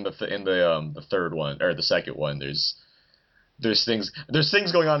like in the third one or the second one, there's things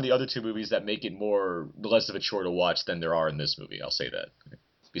going on in the other 2 movies that make it less of a chore to watch than there are in this movie. I'll say that.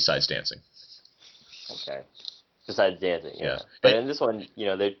 Besides dancing. Okay. Besides dancing, yeah. But in this one,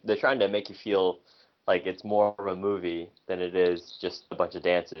 they're trying to make you feel like it's more of a movie than it is just a bunch of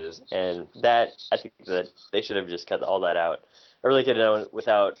dances, and that I think that they should have just cut all that out. I really could have done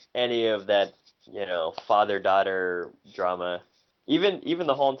without any of that. Father-daughter drama, even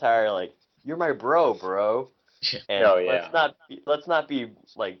the whole entire like, you're my bro, and let's not be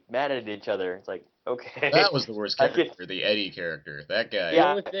like mad at each other. It's like, okay, that was the worst character, the Eddie character, that guy.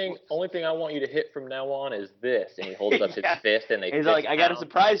 Yeah. The only thing I want you to hit from now on is this, and he holds up his fist, and he's like, I got a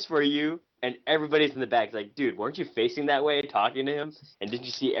surprise for you, and everybody's in the back. It's like, dude, weren't you facing that way talking to him, and didn't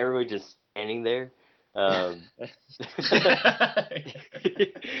you see everybody just standing there? The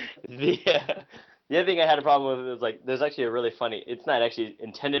other thing I had a problem with was like, there's actually a really funny. It's not actually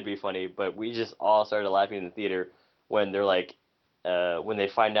intended to be funny, but we just all started laughing in the theater when they're like, when they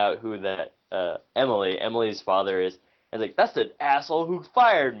find out who that Emily's father is, and like, that's the asshole who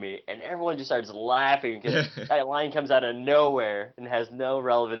fired me, and everyone just starts laughing because that line comes out of nowhere and has no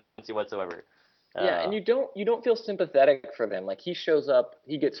relevancy whatsoever. Yeah, and you don't feel sympathetic for them. Like, he shows up,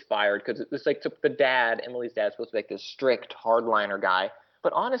 he gets fired because it's like the dad, Emily's dad's supposed to be like this strict hardliner guy,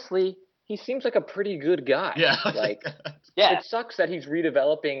 but honestly, he seems like a pretty good guy. Yeah. Like, it sucks that he's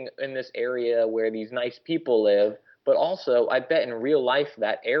redeveloping in this area where these nice people live, but also I bet in real life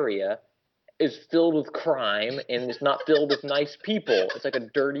that area is filled with crime and it's not filled with nice people. It's like a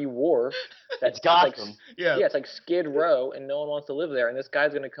dirty wharf. That's Gotham. Like, yeah, it's like Skid Row, and no one wants to live there. And this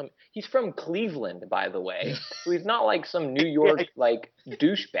guy's gonna come. He's from Cleveland, by the way, so he's not like some New York like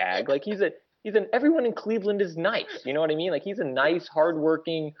douchebag. Like everyone in Cleveland is nice. You know what I mean? Like, he's a nice,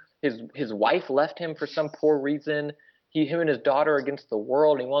 hardworking. His wife left him for some poor reason. Him and his daughter against the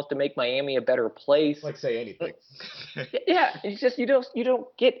world. And he wants to make Miami a better place. Like, say anything. Yeah, it's just you don't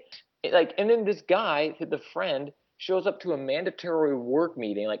get. Like, and then this guy, the friend, shows up to a mandatory work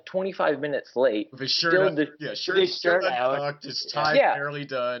meeting like 25 minutes late. With his shirt untucked, his tie barely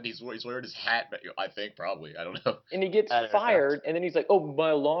done. He's wearing his hat, I think, probably. I don't know. And he gets fired, and then he's like, oh,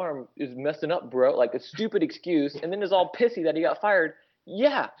 my alarm is messing up, bro. Like, a stupid excuse. And then is all pissy that he got fired.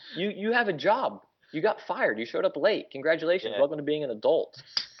 Yeah, you have a job. You got fired. You showed up late. Congratulations. Welcome to being an adult.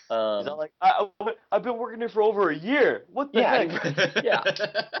 He's not like, I've been working here for over a year. What the heck? Yeah.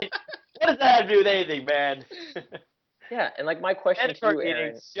 What does that have to do with anything, man? Yeah, and like my question to you,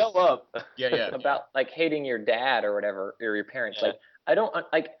 Aaron, show up. About like hating your dad or whatever, or your parents. Yeah.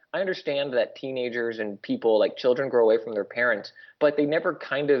 Like, I understand that teenagers and people, like children, grow away from their parents, but they never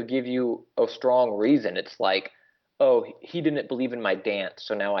kind of give you a strong reason. It's like, oh, he didn't believe in my dance,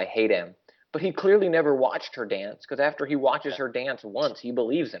 so now I hate him. But he clearly never watched her dance, because after he watches her dance once, he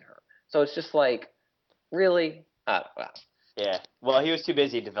believes in her. So it's just like, really? Yeah. Well, he was too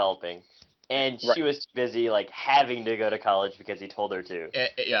busy developing. and she was busy like having to go to college because he told her to.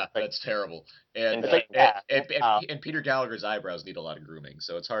 Yeah, that's terrible. And and Peter Gallagher's eyebrows need a lot of grooming,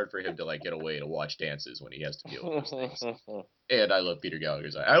 so it's hard for him to like get away to watch dances when he has to deal with those things. And I love Peter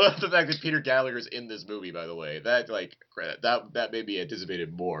Gallagher's I love the fact that Peter Gallagher's in this movie, by the way. That like that made me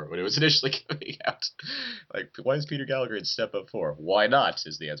anticipated more when it was initially coming out. Like, why is Peter Gallagher in Step Up 4? Why not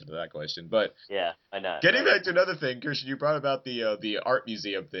is the answer to that question. But yeah, why not? Getting back to another thing, Kirsten, you brought about the art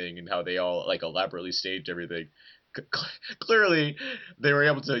museum thing and how they all like elaborately staged everything. Clearly, they were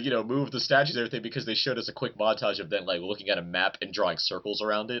able to, move the statues and everything because they showed us a quick montage of them, like, looking at a map and drawing circles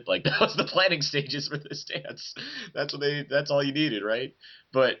around it. Like, that was the planning stages for this dance. That's all you needed, right?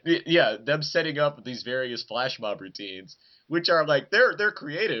 But, yeah, them setting up these various flash mob routines, which are, like, they're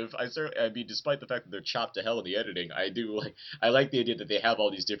creative. I mean, despite the fact that they're chopped to hell in the editing, I like the idea that they have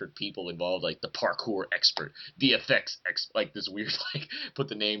all these different people involved, like the parkour expert, the effects like this weird, like, put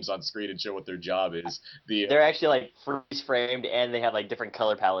the names on screen and show what their job is. They're actually, like, freeze framed, and they have, like, different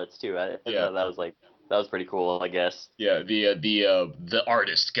color palettes, too. I thought that was pretty cool, I guess. Yeah, the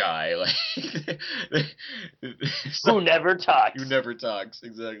artist guy, like who never talks. Who never talks,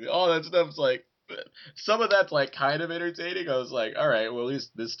 exactly. All that stuff's like, some of that's like kind of entertaining. I was like, all right, well, at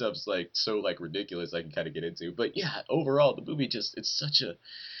least this stuff's like so like ridiculous I can kind of get into. But yeah, overall the movie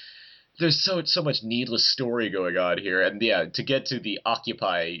there's so much needless story going on here. And yeah, to get to the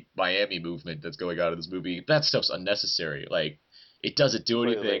Occupy Miami movement that's going on in this movie, that stuff's unnecessary. Like, it doesn't do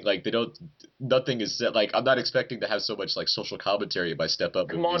anything. Like, nothing is said. Like, I'm not expecting to have so much, like, social commentary by Step Up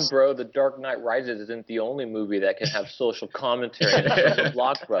Come movies. on, bro. The Dark Knight Rises isn't the only movie that can have social commentary in a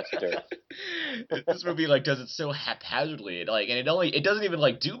blockbuster. This movie, like, does it so haphazardly. And it doesn't even,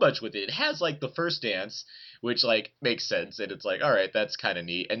 like, do much with it. It has, like, the first dance, which, like, makes sense. And it's like, all right, that's kind of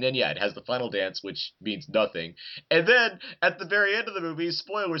neat. And then, yeah, it has the final dance, which means nothing. And then, at the very end of the movie,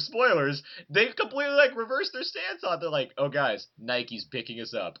 spoilers, they completely, like, reverse their stance on it. They're like, oh, guys, Nike's picking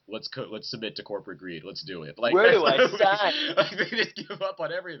us up. Let's submit to corporate greed. Let's do it. Like, where do I sign? Like, they just give up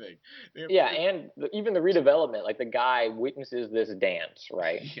on everything. And even the redevelopment, like, the guy witnesses this dance,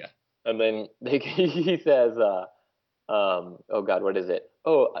 right? Yeah. And then he says, oh God, what is it?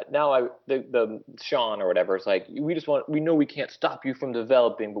 Oh, now the Sean or whatever, it's like, we know we can't stop you from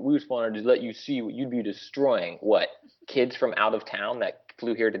developing, but we just wanted to let you see what you'd be destroying. What? Kids from out of town that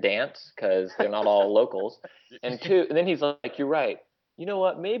flew here to dance because they're not all locals. And then he's like, you're right. You know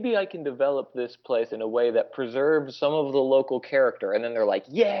what? Maybe I can develop this place in a way that preserves some of the local character. And then they're like,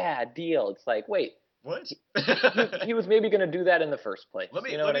 yeah, deal. It's like, wait. What? he was maybe going to do that in the first place. Let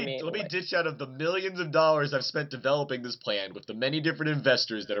me ditch out of the millions of dollars I've spent developing this plan with the many different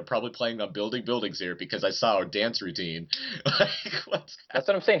investors that are probably planning on building buildings here because I saw our dance routine. That's what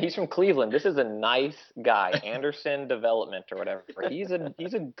I'm saying. He's from Cleveland. This is a nice guy. Anderson Development or whatever. He's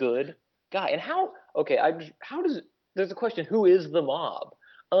a good guy. And there's a question, who is the mob?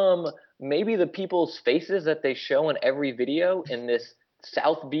 Maybe the people's faces that they show in every video in this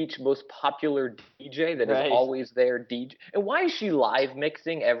South Beach most popular DJ that is always there DJ. And why is she live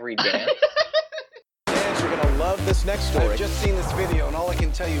mixing every dance? You're gonna love this next story. I've just seen this video and all I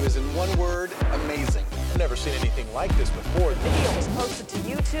can tell you is in one word, amazing. I've never seen anything like this before. The video was posted to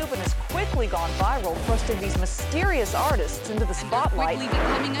YouTube and has quickly gone viral, thrusting these mysterious artists into the spotlight. Quickly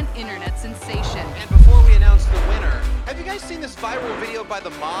becoming an internet sensation. And before we announce the winner, have you guys seen this viral video by the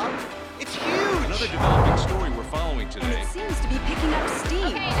mob? It's huge! Another developing story we're following today. And it seems to be picking up steam.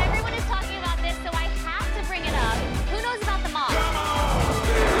 Okay, everyone is talking about this, so I have to bring it up. Who knows about the mob?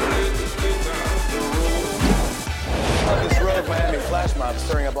 This rogue Miami flash mob is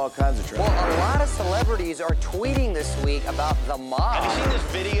stirring up all kinds of trouble. Well, a lot of celebrities are tweeting this week about the mob. Have you seen this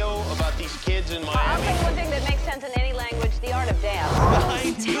video about these kids in Miami? I'll tell you one thing that makes sense in any language, the art of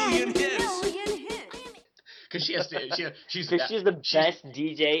dance. 9 million hits. Because she's the best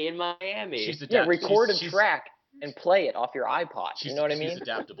DJ in Miami. Record a track and play it off your iPod. You know what I mean? She's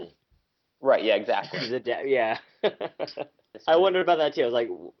adaptable. Right, yeah, exactly. Yeah. I wondered about that too. I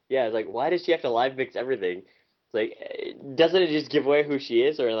was like, why does she have to live mix everything? It's like, doesn't it just give away who she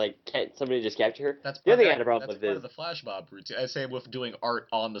is, or like, can't somebody just capture her? That's the other thing I had a problem with part of the flash mob routine. I say with doing art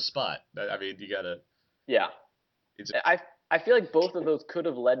on the spot. I mean, you gotta. Yeah. I feel like both of those could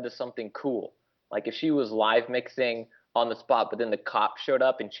have led to something cool. Like if she was live mixing on the spot, but then the cop showed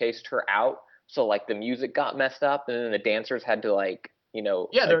up and chased her out. So like the music got messed up and then the dancers had to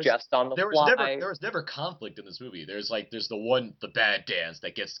adjust on the fly. There was never conflict in this movie. There's the bad dance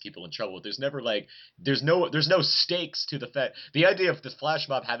that gets people in trouble. There's never there's no stakes to the fact. The idea of the flash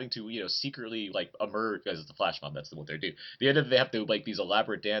mob having to, secretly emerge, because it's the flash mob, that's what they do. The idea that they have to these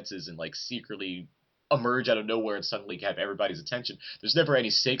elaborate dances and secretly emerge out of nowhere and suddenly have everybody's attention. There's never any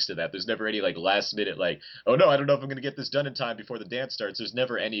stakes to that. There's never any like last minute like, oh no, I don't know if I'm going to get this done in time before the dance starts. There's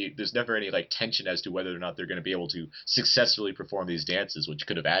never any like tension as to whether or not they're going to be able to successfully perform these dances, which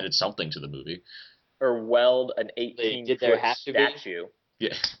could have added something to the movie. Or weld an 18-foot statue.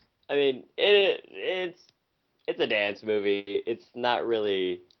 Yeah. I mean, it's a dance movie. It's not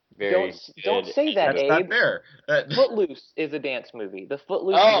really very Don't say that, That's Abe. not fair. Footloose is a dance movie. The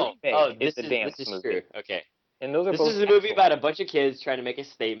Footloose remake is a dance movie. True. Okay. And those are This both is a movie about a bunch of kids trying to make a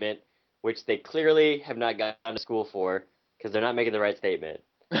statement, which they clearly have not gone to school for, because they're not making the right statement.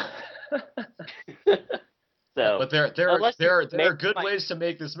 So, but there are good ways to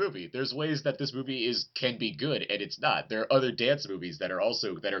make this movie. There's ways that this movie can be good, and it's not. There are other dance movies that are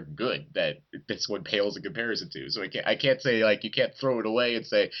good that this one pales in comparison to. So I can't say like you can't throw it away and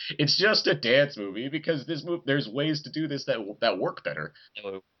say it's just a dance movie, because there's ways to do this that work better.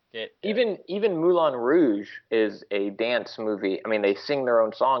 Even Moulin Rouge is a dance movie. I mean, they sing their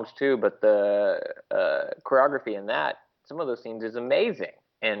own songs too, but the choreography in that, some of those scenes is amazing.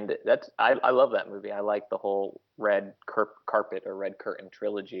 And I love that movie. I like the whole red carpet or red curtain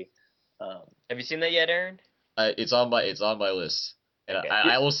trilogy. Have you seen that yet, Aaron? It's on my list, and Okay.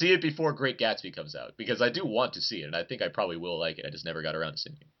 I will see it before Great Gatsby comes out, because I do want to see it, and I think I probably will like it. I just never got around to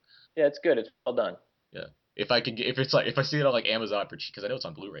seeing it. Yeah, it's good. It's well done. Yeah, if I see it on like Amazon, because I know it's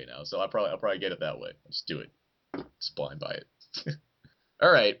on Blu-ray now, so I'll probably get it that way. I'll just do it. Just blind buy it.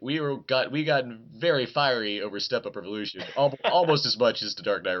 All right, we got very fiery over Step Up Revolution, almost as much as The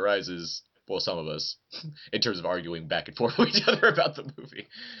Dark Knight Rises. Well, some of us, in terms of arguing back and forth with each other about the movie.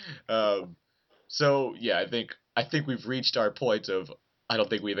 So yeah, I think we've reached our point of I don't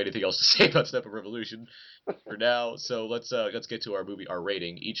think we have anything else to say about Step Up Revolution for now. So let's get to our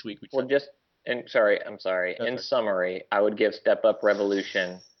rating. Each week we I'm sorry. In summary, I would give Step Up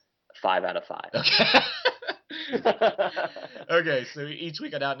Revolution 5 out of 5. Okay. Okay, so each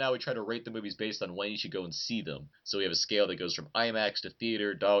week on Out Now, we try to rate the movies based on when you should go and see them. So we have a scale that goes from IMAX to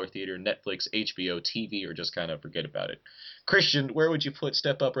theater, dollar theater, Netflix, HBO, TV, or just kind of forget about it. Christian, where would you put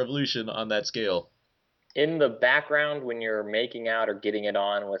Step Up Revolution on that scale? In the background when you're making out or getting it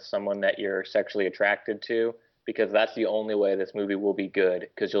on with someone that you're sexually attracted to, because that's the only way this movie will be good,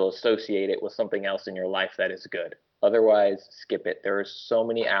 because you'll associate it with something else in your life that is good. Otherwise, skip it. There are so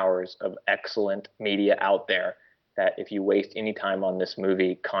many hours of excellent media out there that if you waste any time on this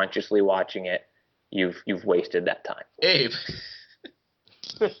movie consciously watching it, you've wasted that time. Abe.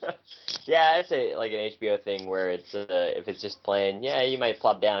 Yeah, I'd say like an HBO thing where it's if it's just playing, yeah, you might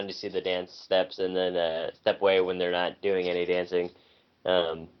plop down to see the dance steps and then step away when they're not doing any dancing,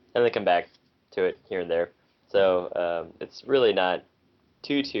 and then come back to it here and there. So it's really not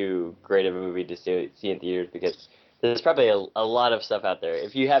too great of a movie to see in theaters, because there's probably a lot of stuff out there.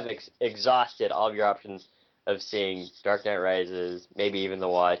 If you have exhausted all of your options of seeing Dark Knight Rises, maybe even The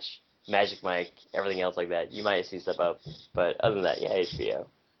Watch, Magic Mike, everything else like that, you might see Step Up. But other than that, yeah, HBO.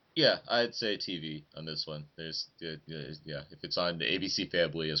 Yeah, I'd say TV on this one. There's if it's on the ABC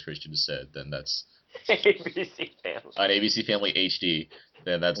Family, as Christian said, then that's ABC Family. On ABC Family HD,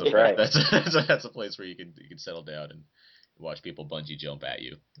 then that's right. that's a place where you can settle down and watch people bungee jump at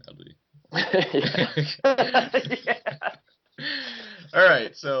you. Yeah. All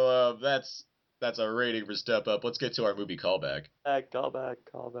right, so that's our rating for Step Up. Let's get to our movie callback. Callback.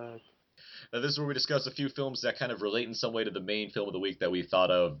 Now, this is where we discuss a few films that kind of relate in some way to the main film of the week that we thought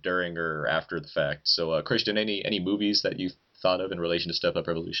of during or after the fact. So, Christian, any movies that you thought of in relation to Step Up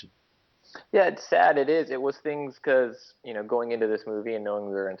Revolution? Yeah, it's sad. It is. It was things because, going into this movie and knowing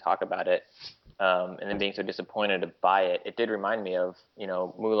we were going to talk about it, and then being so disappointed by it, it did remind me of,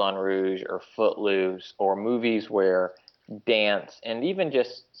 Moulin Rouge or Footloose, or movies where dance and even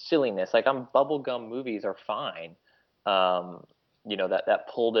just silliness, like bubblegum movies are fine, that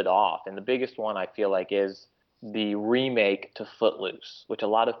pulled it off. And the biggest one I feel like is the remake to Footloose, which a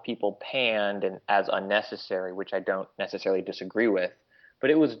lot of people panned and as unnecessary, which I don't necessarily disagree with, but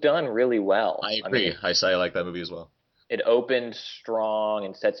it was done really well. I agree. I like that movie as well. It opened strong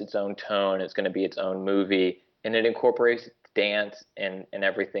and sets its own tone. It's going to be its own movie, and it incorporates dance and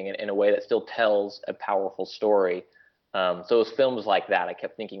everything in a way that still tells a powerful story. So it was films like that. I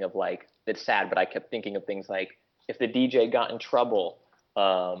kept thinking of it's sad, but I kept thinking of things like, if the DJ got in trouble,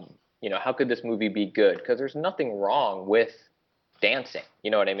 how could this movie be good? Because there's nothing wrong with dancing.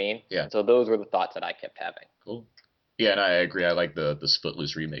 You know what I mean? Yeah. So those were the thoughts that I kept having. Cool. Yeah, and I agree. I like the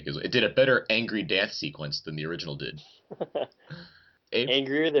Footloose remake. It did a better angry dance sequence than the original did.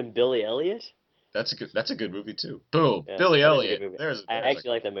 Angrier than Billy Elliot? That's a good movie too. Boom, Yeah, Billy Elliot. I actually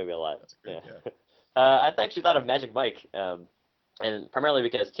like that movie a lot. Yeah. I actually thought of Magic Mike, and primarily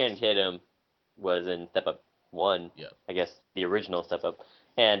because Channing Tatum was in Step Up 1. Yeah. I guess the original Step Up.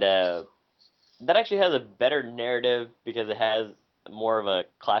 And that actually has a better narrative because it has more of a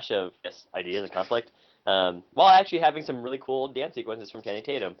clash of ideas and conflict, while actually having some really cool dance sequences from Channing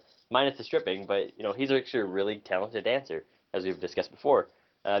Tatum, minus the stripping. But he's actually a really talented dancer, as we've discussed before.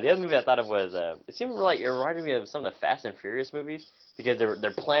 The other movie I thought of was it seemed like it reminded me of some of the Fast and Furious movies because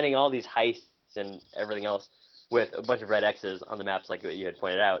they're planning all these heists and everything else with a bunch of red X's on the maps, like you had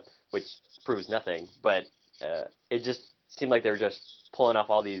pointed out, which proves nothing. But it just seemed like they were just pulling off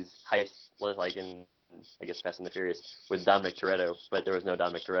all these heists, like in, I guess, Fast and the Furious with Dominic Toretto, but there was no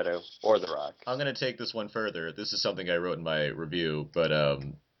Dominic Toretto or The Rock. I'm going to take this one further. This is something I wrote in my review, but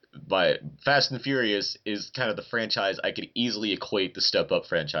Fast and Furious is kind of the franchise I could easily equate the Step Up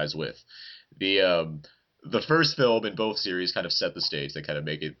franchise with. The first film in both series kind of set the stage. They kind of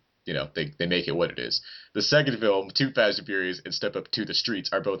make it, they make it what it is. The second film, Too Fast and Furious and Step Up to the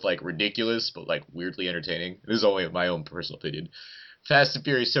Streets, are both like ridiculous, but like weirdly entertaining. This is only my own personal opinion. Fast and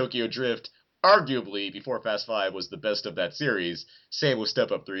Furious Tokyo Drift, arguably, before Fast 5, was the best of that series. Same with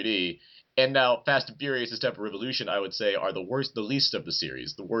Step Up 3D. And now Fast and Furious and Step Up Revolution, I would say, are the least of the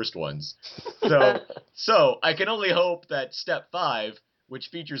series, the worst ones. So I can only hope that Step 5, which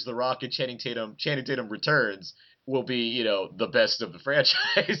features The Rock and Channing Tatum returns, will be, the best of the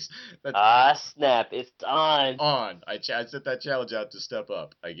franchise. Snap, it's on. I set that challenge out to Step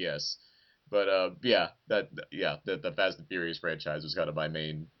Up, I guess. But the Fast and Furious franchise was kind of my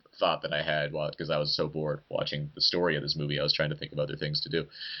main thought that I had because I was so bored watching the story of this movie. I was trying to think of other things to do.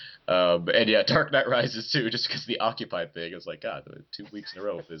 And yeah, Dark Knight Rises too, just because the occupied thing. I was like, God, 2 weeks in a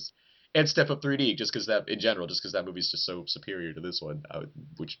row with this. And Step Up 3D, just because that movie's just so superior to this one,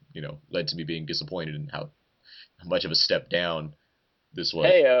 which led to me being disappointed in how much of a step down this was.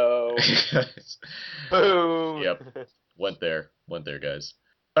 Heyo. Boom. Yep. Went there, guys.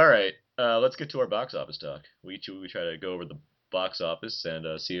 All right, let's get to our box office talk. We try to go over the box office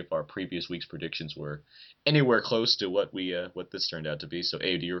and see if our previous week's predictions were anywhere close to what this turned out to be. So,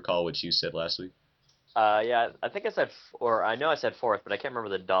 Abe, do you recall what you said last week? Yeah, I think I said, or I know I said fourth, but I can't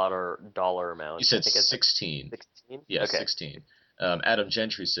remember the dollar amount. You said 16. 16? Yeah, okay. 16. Adam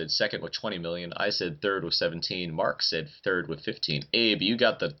Gentry said second with 20 million. I said third with 17. Mark said third with 15. Abe, you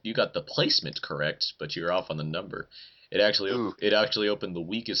got the placement correct, but you're off on the number. It actually opened the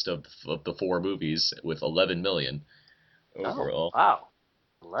weakest of the four movies with 11 million overall. Oh, wow.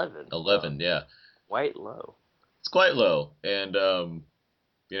 11. 11, yeah. Quite low. It's quite low, and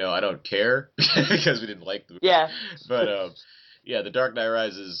I don't care because we didn't like the movie. Yeah. But the Dark Knight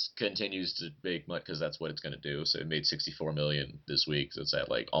Rises continues to make money because that's what it's going to do. So it made 64 million this week, so it's at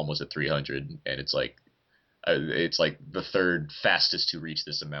almost at 300, and it's like the third fastest to reach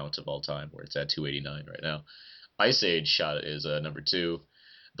this amount of all time, where it's at 289 right now. Ice Age is number 2.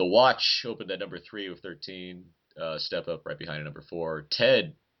 The Watch opened at number 3 with 13. Step Up right behind at number 4.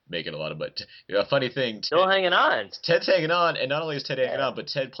 Ted making a lot of money. Funny thing. Still hanging on. Ted's hanging on, and not only is Ted hanging on, but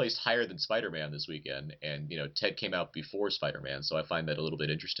Ted placed higher than Spider-Man this weekend, and Ted came out before Spider-Man, so I find that a little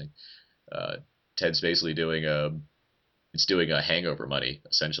bit interesting. Ted's basically doing a Hangover money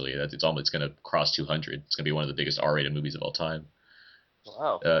essentially. It's going to cross 200. It's going to be one of the biggest R-rated movies of all time.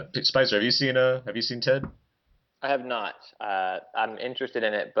 Wow. Spicer, have you seen Ted? I have not. I'm interested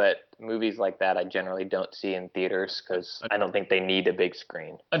in it, but movies like that I generally don't see in theaters because I don't think they need a big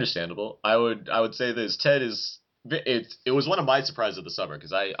screen. Understandable. I would say this. Ted is it was one of my surprises of the summer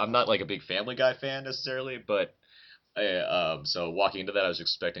because I'm not like a big Family Guy fan necessarily, but so walking into that I was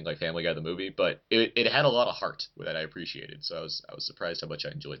expecting like Family Guy the movie, but it had a lot of heart that I appreciated. So I was surprised how much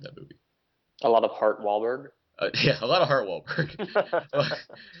I enjoyed that movie. A lot of Hart Wahlberg. Yeah, a lot of Hart Wahlberg.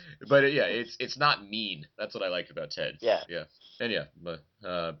 But it's not mean. That's what I liked about Ted. Yeah. Yeah.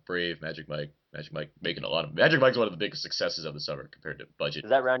 And Brave, Magic Mike making a lot of. Magic Mike's one of the biggest successes of the summer compared to budget.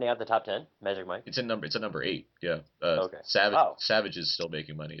 Is that rounding out the top 10? Magic Mike. It's a number 8. Yeah. Okay. Savage is still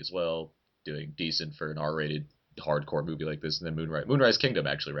making money as well, doing decent for an R-rated hardcore movie like this, and then Moonrise Kingdom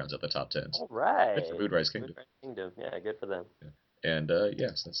actually rounds out the top 10. All right. Good for Moonrise Kingdom. Yeah, good for them. Yeah. And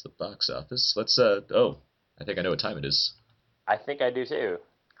yes, that's the box office. Let's I think I know what time it is. I think I do too.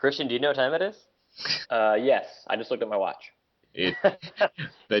 Christian, do you know what time it is? Yes. I just looked at my watch.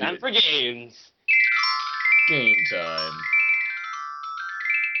 Time for games. Game time.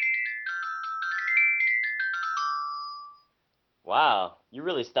 Wow, you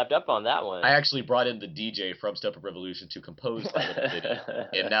really stepped up on that one. I actually brought in the DJ from Step Up Revolution to compose that little video,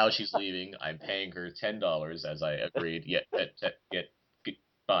 and now she's leaving. I'm paying her $10 as I agreed.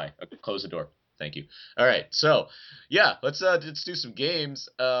 Bye. Close the door. Thank you. All right, so yeah, let's do some games.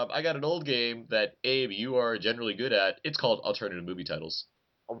 I got an old game that Abe, you are generally good at. It's called Alternative Movie Titles.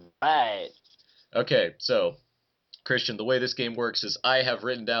 All right. Okay, so Christian, the way this game works is I have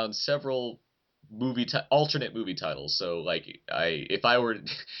written down several alternate movie titles. So like if I were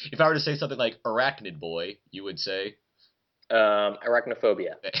to say something like Arachnid Boy, you would say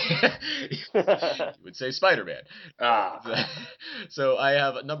Arachnophobia. You would say Spider-Man. Ah. So I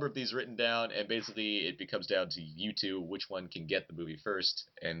have a number of these written down, and basically it becomes down to you two which one can get the movie first,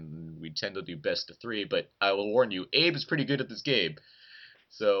 and we tend to do best of 3, but I will warn you, Abe is pretty good at this game.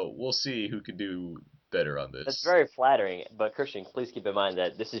 So we'll see who can do better on this. That's very flattering, but Christian, please keep in mind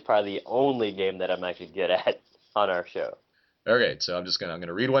that this is probably the only game that I'm actually good at on our show. Okay, so I'm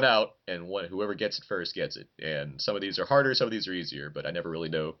gonna read one out, and whoever gets it first gets it. And some of these are harder, some of these are easier, but I never really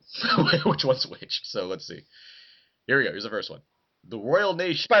know which one's which. So let's see. Here we go. Here's the first one. The Royal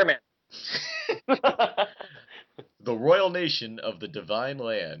Nation. Spider-Man. The Royal Nation of the Divine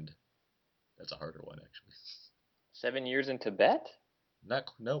Land. That's a harder one, actually. 7 Years in Tibet?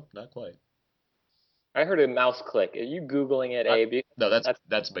 Nope, not quite. I heard a mouse click. Are you Googling it, Abe? No, that's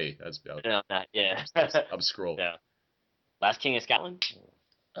me. No, not yeah. I'm scrolling. No. Last King of Scotland?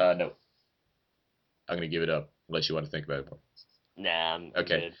 No. I'm gonna give it up unless you want to think about it more. Nah, I'm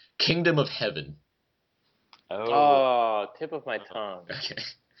okay. good. Kingdom of Heaven. Oh, tip of my tongue. Okay.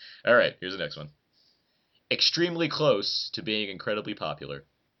 All right. Here's the next one. Extremely close to being incredibly popular.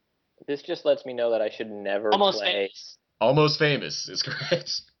 This just lets me know that I should never Almost play. Famous. Almost Famous is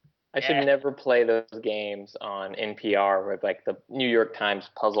correct. I should never play those games on NPR with like the New York Times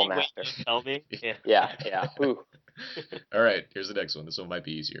Puzzle Master. Tell me. Yeah. Ooh. All right, here's the next one. This one might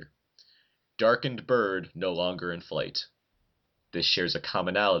be easier. Darkened Bird, no longer in flight. This shares a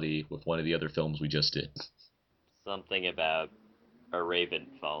commonality with one of the other films we just did. Something about a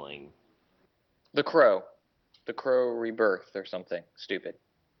raven falling. The Crow. The Crow Rebirth or something stupid.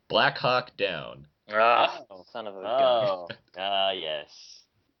 Black Hawk Down. Son of a gun. Yes.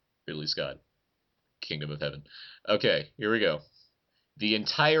 Ridley Scott. Kingdom of Heaven. Okay, here we go. The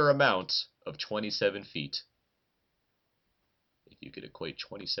entire amount of 27 feet. If you could equate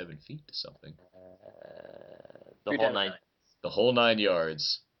 27 feet to something. The whole 9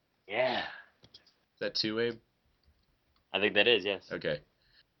 yards. Yeah. Is that 2, Abe? I think that is, yes. Okay.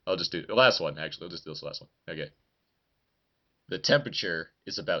 I'll just do the last one, actually. I'll just do this last one. Okay. The temperature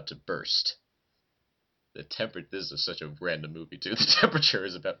is about to burst. This is such a random movie, too. The temperature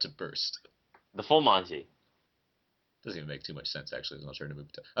is about to burst. The Full Monty. Doesn't even make too much sense, actually, as an alternative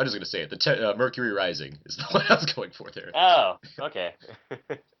movie. I'm just going to say it. Mercury Rising is the one I was going for there. Oh, okay.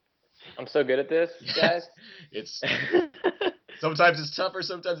 I'm so good at this, guys. It's sometimes it's tougher,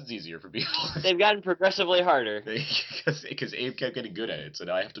 sometimes it's easier for people. They've gotten progressively harder. Because Abe kept getting good at it, so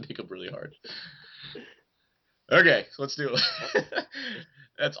now I have to make them really hard. Okay, let's do it.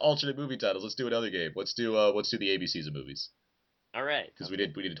 That's alternate movie titles. Let's do another game. Let's do the ABCs of movies. All right. Because we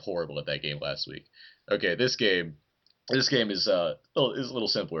did horrible at that game last week. Okay, this game is a little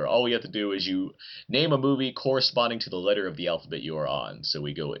simpler. All we have to do is you name a movie corresponding to the letter of the alphabet you are on. So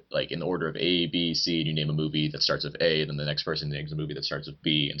we go like in the order of A, B, C, and you name a movie that starts with A, and then the next person names a movie that starts with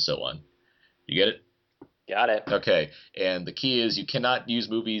B, and so on. You get it? Got it. Okay, and the key is you cannot use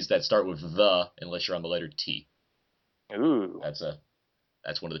movies that start with the unless you're on the letter T. Ooh.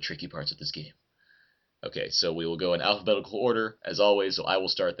 That's one of the tricky parts of this game. Okay, so we will go in alphabetical order, as always. So I will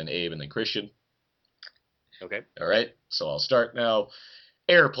start, then Abe, and then Christian. Okay. All right, so I'll start now.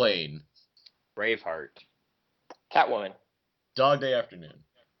 Airplane. Braveheart. Catwoman. Dog Day Afternoon.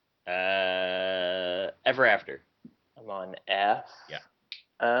 Ever After. I'm on F. Yeah.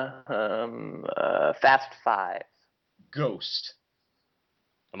 Fast Five. Ghost.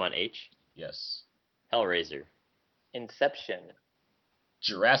 I'm on H. Yes. Hellraiser. Inception.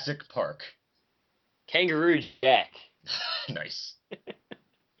 Jurassic Park. Kangaroo Jack. Nice.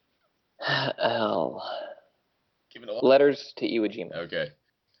 L. Give it a Letters to Iwo Jima. Okay.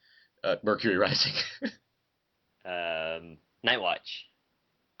 Mercury Rising. Night Watch.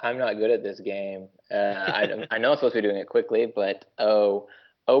 I'm not good at this game. I know I'm supposed to be doing it quickly, but oh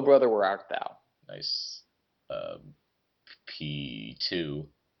brother, where art thou? Nice. P2.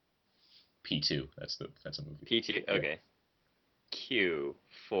 P2. That's a movie. P2. Okay. Q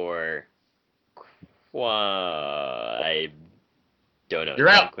for. I don't know. You're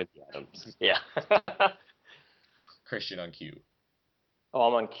out. Quincy Adams. Yeah. Christian on Q. Oh,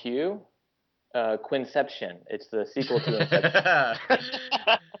 I'm on Q. Quinception. It's the sequel to Inception.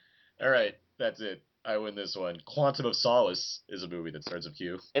 All right, that's it. I win this one. Quantum of Solace is a movie that starts with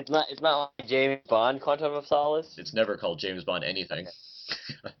Q. It's not like James Bond, Quantum of Solace. It's never called James Bond anything.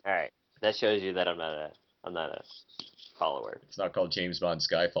 All right, that shows you that I'm not a follower. It's not called James Bond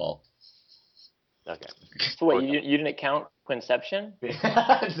Skyfall. Okay. So wait, you didn't count Quinception?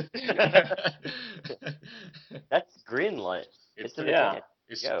 That's Greenlight. It's yeah.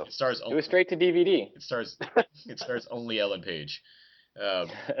 It stars. It was straight to DVD. It stars only Ellen Page. All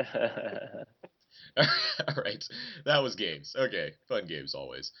right, that was games. Okay, fun games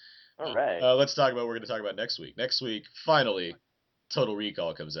always. All right. Let's talk about what we're going to talk about next week. Next week, finally, Total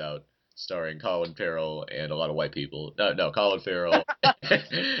Recall comes out, starring Colin Farrell and a lot of white people. No, Colin Farrell,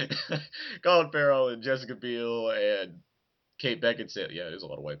 Colin Farrell and Jessica Biel and Kate Beckinsale. Yeah, there's a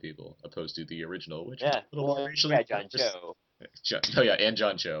lot of white people opposed to the original, which is a little more racially. Yeah, John Cho. And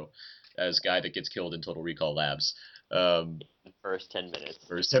John Cho as guy that gets killed in Total Recall Labs. The first 10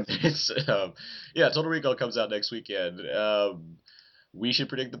 minutes. Yeah, Total Recall comes out next weekend. We should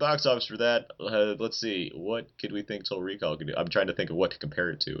predict the box office for that. Let's see. What could we think Total Recall could do? I'm trying to think of what to compare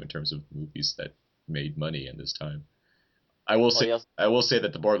it to in terms of movies that made money in this time. I will say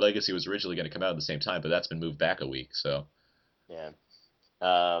that The Bourne Legacy was originally going to come out at the same time, but that's been moved back a week. So. Yeah.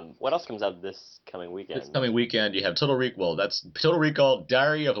 What else comes out this coming weekend? This coming weekend, you have Total Recall. That's Total Recall,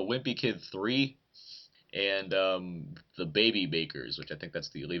 Diary of a Wimpy Kid 3, and The Baby Bakers, which I think that's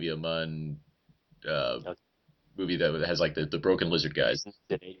the Olivia Munn movie that has like the broken lizard guys.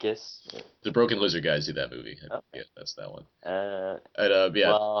 The broken lizard guys do that movie. Okay. Yeah, that's that one. Yeah.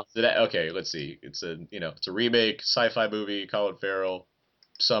 Well, okay, let's see. It's a remake sci-fi movie. Colin Farrell,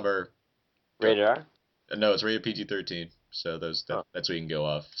 summer. Rated R? No, it's rated PG-13. So that's what you can go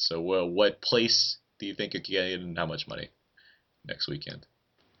off. So what place do you think it can get and how much money next weekend?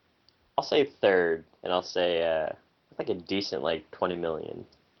 I'll say third, and I'll say I think a decent like 20 million.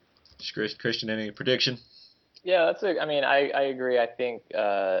 Christian, any prediction? Yeah, I mean, I agree. I think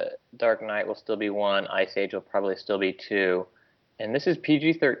Dark Knight will still be 1. Ice Age will probably still be 2. And this is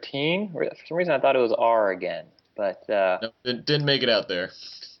PG-13. For some reason, I thought it was R again, but no, it didn't make it out there.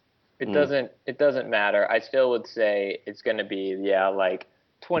 It doesn't matter. I still would say it's going to be like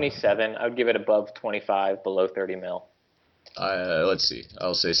 27. I would give it above 25, below 30 mil. Let's see.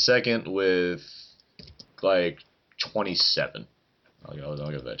 I'll say second with like 27. I'll go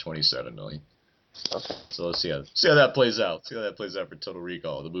that 27 million. Okay. So let's see how that plays out. See how that plays out for Total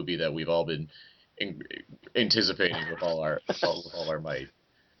Recall, the movie that we've all been anticipating with all our might.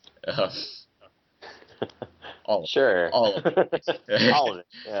 All of it. All of it.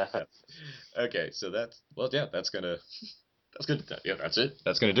 Yeah. Okay, so that's gonna. That's it.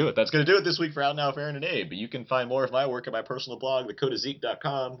 That's gonna do it. That's gonna do it this week for Out Now with Aaron and Abe. But you can find more of my work at my personal blog,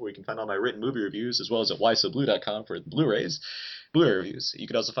 thecodeofzeke.com, where you can find all my written movie reviews, as well as at whysoblu.com for Blu-ray reviews. You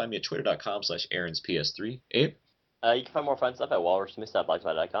can also find me at twitter.com/AaronsPS3. Abe? You can find more fun stuff at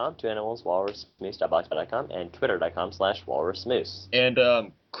walrusmoose.blogspot.com, 2 animals, walrusmoose.blogspot.com, and twitter.com/walrusmoose.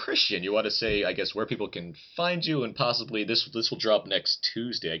 And Christian, you want to say, I guess, where people can find you, and possibly this will drop next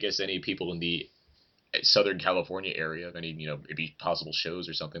Tuesday. I guess any people in the Southern California area, any maybe possible shows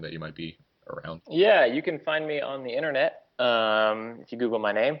or something that you might be around. Yeah, you can find me on the internet. If you Google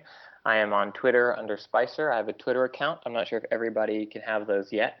my name, I am on Twitter under Spicer. I have a Twitter account. I'm not sure if everybody can have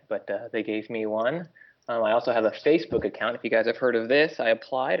those yet, but they gave me one. I also have a Facebook account. If you guys have heard of this, I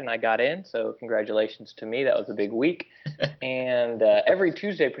applied and I got in, so congratulations to me. That was a big week. And every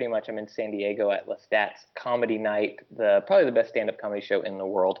Tuesday, pretty much, I'm in San Diego at Lestat's Comedy Night, probably the best stand-up comedy show in the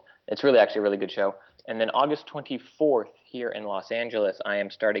world. It's actually a really good show. And then August 24th here in Los Angeles, I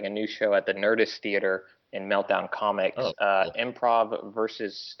am starting a new show at the Nerdist Theater in Meltdown Comics, Improv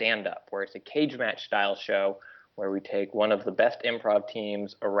versus Stand-Up, where it's a cage match style show where we take one of the best improv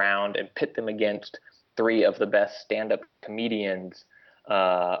teams around and pit them against 3 of the best stand-up comedians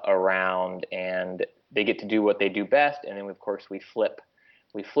around, and they get to do what they do best, and then of course we flip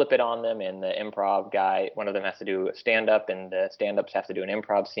it on them, and the improv guy, one of them has to do a stand-up, and the stand-ups have to do an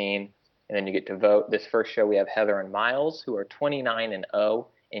improv scene, and then you get to vote. This first show we have Heather and Miles, who are 29-0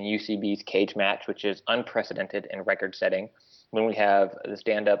 in UCB's cage match, which is unprecedented and record-setting. Then we have the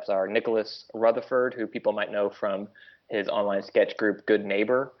stand-ups are Nicholas Rutherford, who people might know from his online sketch group Good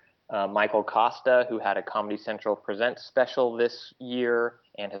Neighbor, Michael Costa, who had a Comedy Central Presents special this year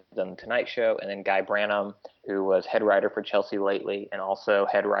and has done the Tonight Show, and then Guy Branum, who was head writer for Chelsea Lately and also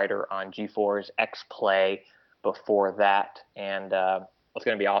head writer on G4's X-Play before that. And it's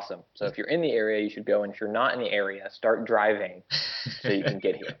going to be awesome. So if you're in the area, you should go. And if you're not in the area, start driving so you can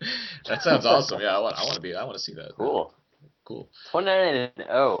get here. That sounds awesome. Yeah, I want to see that. Cool.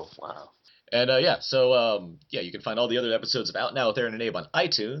 29-0. Wow. And you can find all the other episodes of Out Now with Aaron and Abe on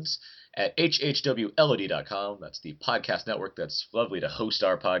iTunes at hhwlod.com. That's the podcast network that's lovely to host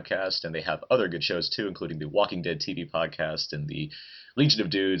our podcast, and they have other good shows too, including the Walking Dead TV podcast and the Legion of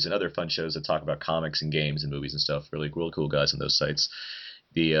Dudes and other fun shows that talk about comics and games and movies and stuff. Really cool guys on those sites.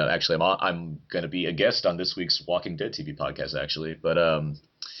 Actually, I'm going to be a guest on this week's Walking Dead TV podcast, actually. But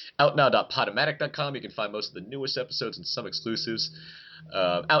outnow.podomatic.com, you can find most of the newest episodes and some exclusives.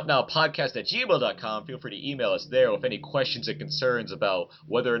 Outnowpodcast@gmail.com. Feel free to email us there with any questions and concerns about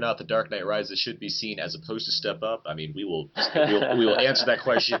whether or not The Dark Knight Rises should be seen as opposed to Step Up. I mean, we will answer that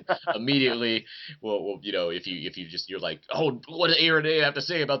question immediately. Well, you know, if you're like, oh, what does Aaron have to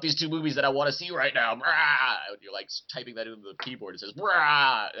say about these two movies that I want to see right now? Brah! You're like typing that into the keyboard. It says,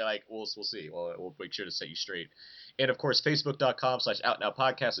 brah! Like, we'll see. We'll make sure to set you straight. And, of course,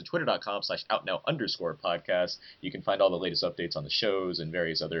 Facebook.com/OutNowPodcast and Twitter.com/OutNow_podcast. You can find all the latest updates on the shows and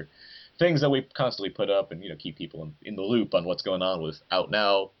various other things that we constantly put up and, you know, keep people in the loop on what's going on with Out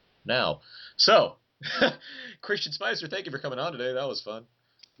Now. So, Christian Spicer, thank you for coming on today. That was fun.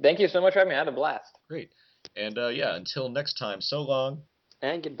 Thank you so much for having me. I had a blast. Great. And, until next time, so long.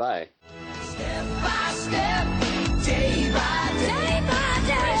 And goodbye. Step by step, day by day,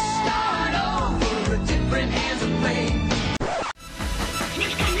 fresh start over, a different hands of play.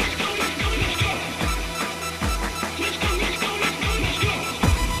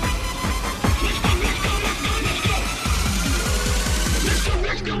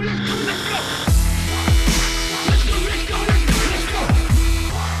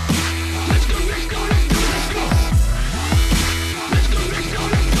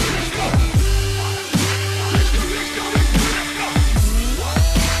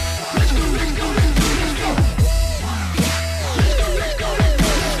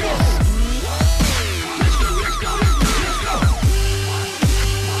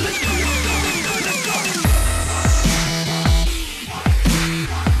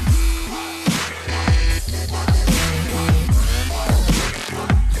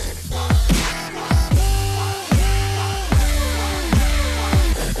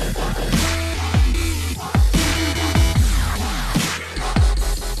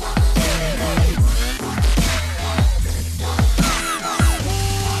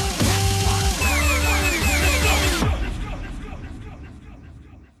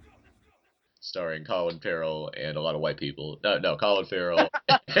 Starring Colin Farrell and a lot of white people. No, Colin Farrell.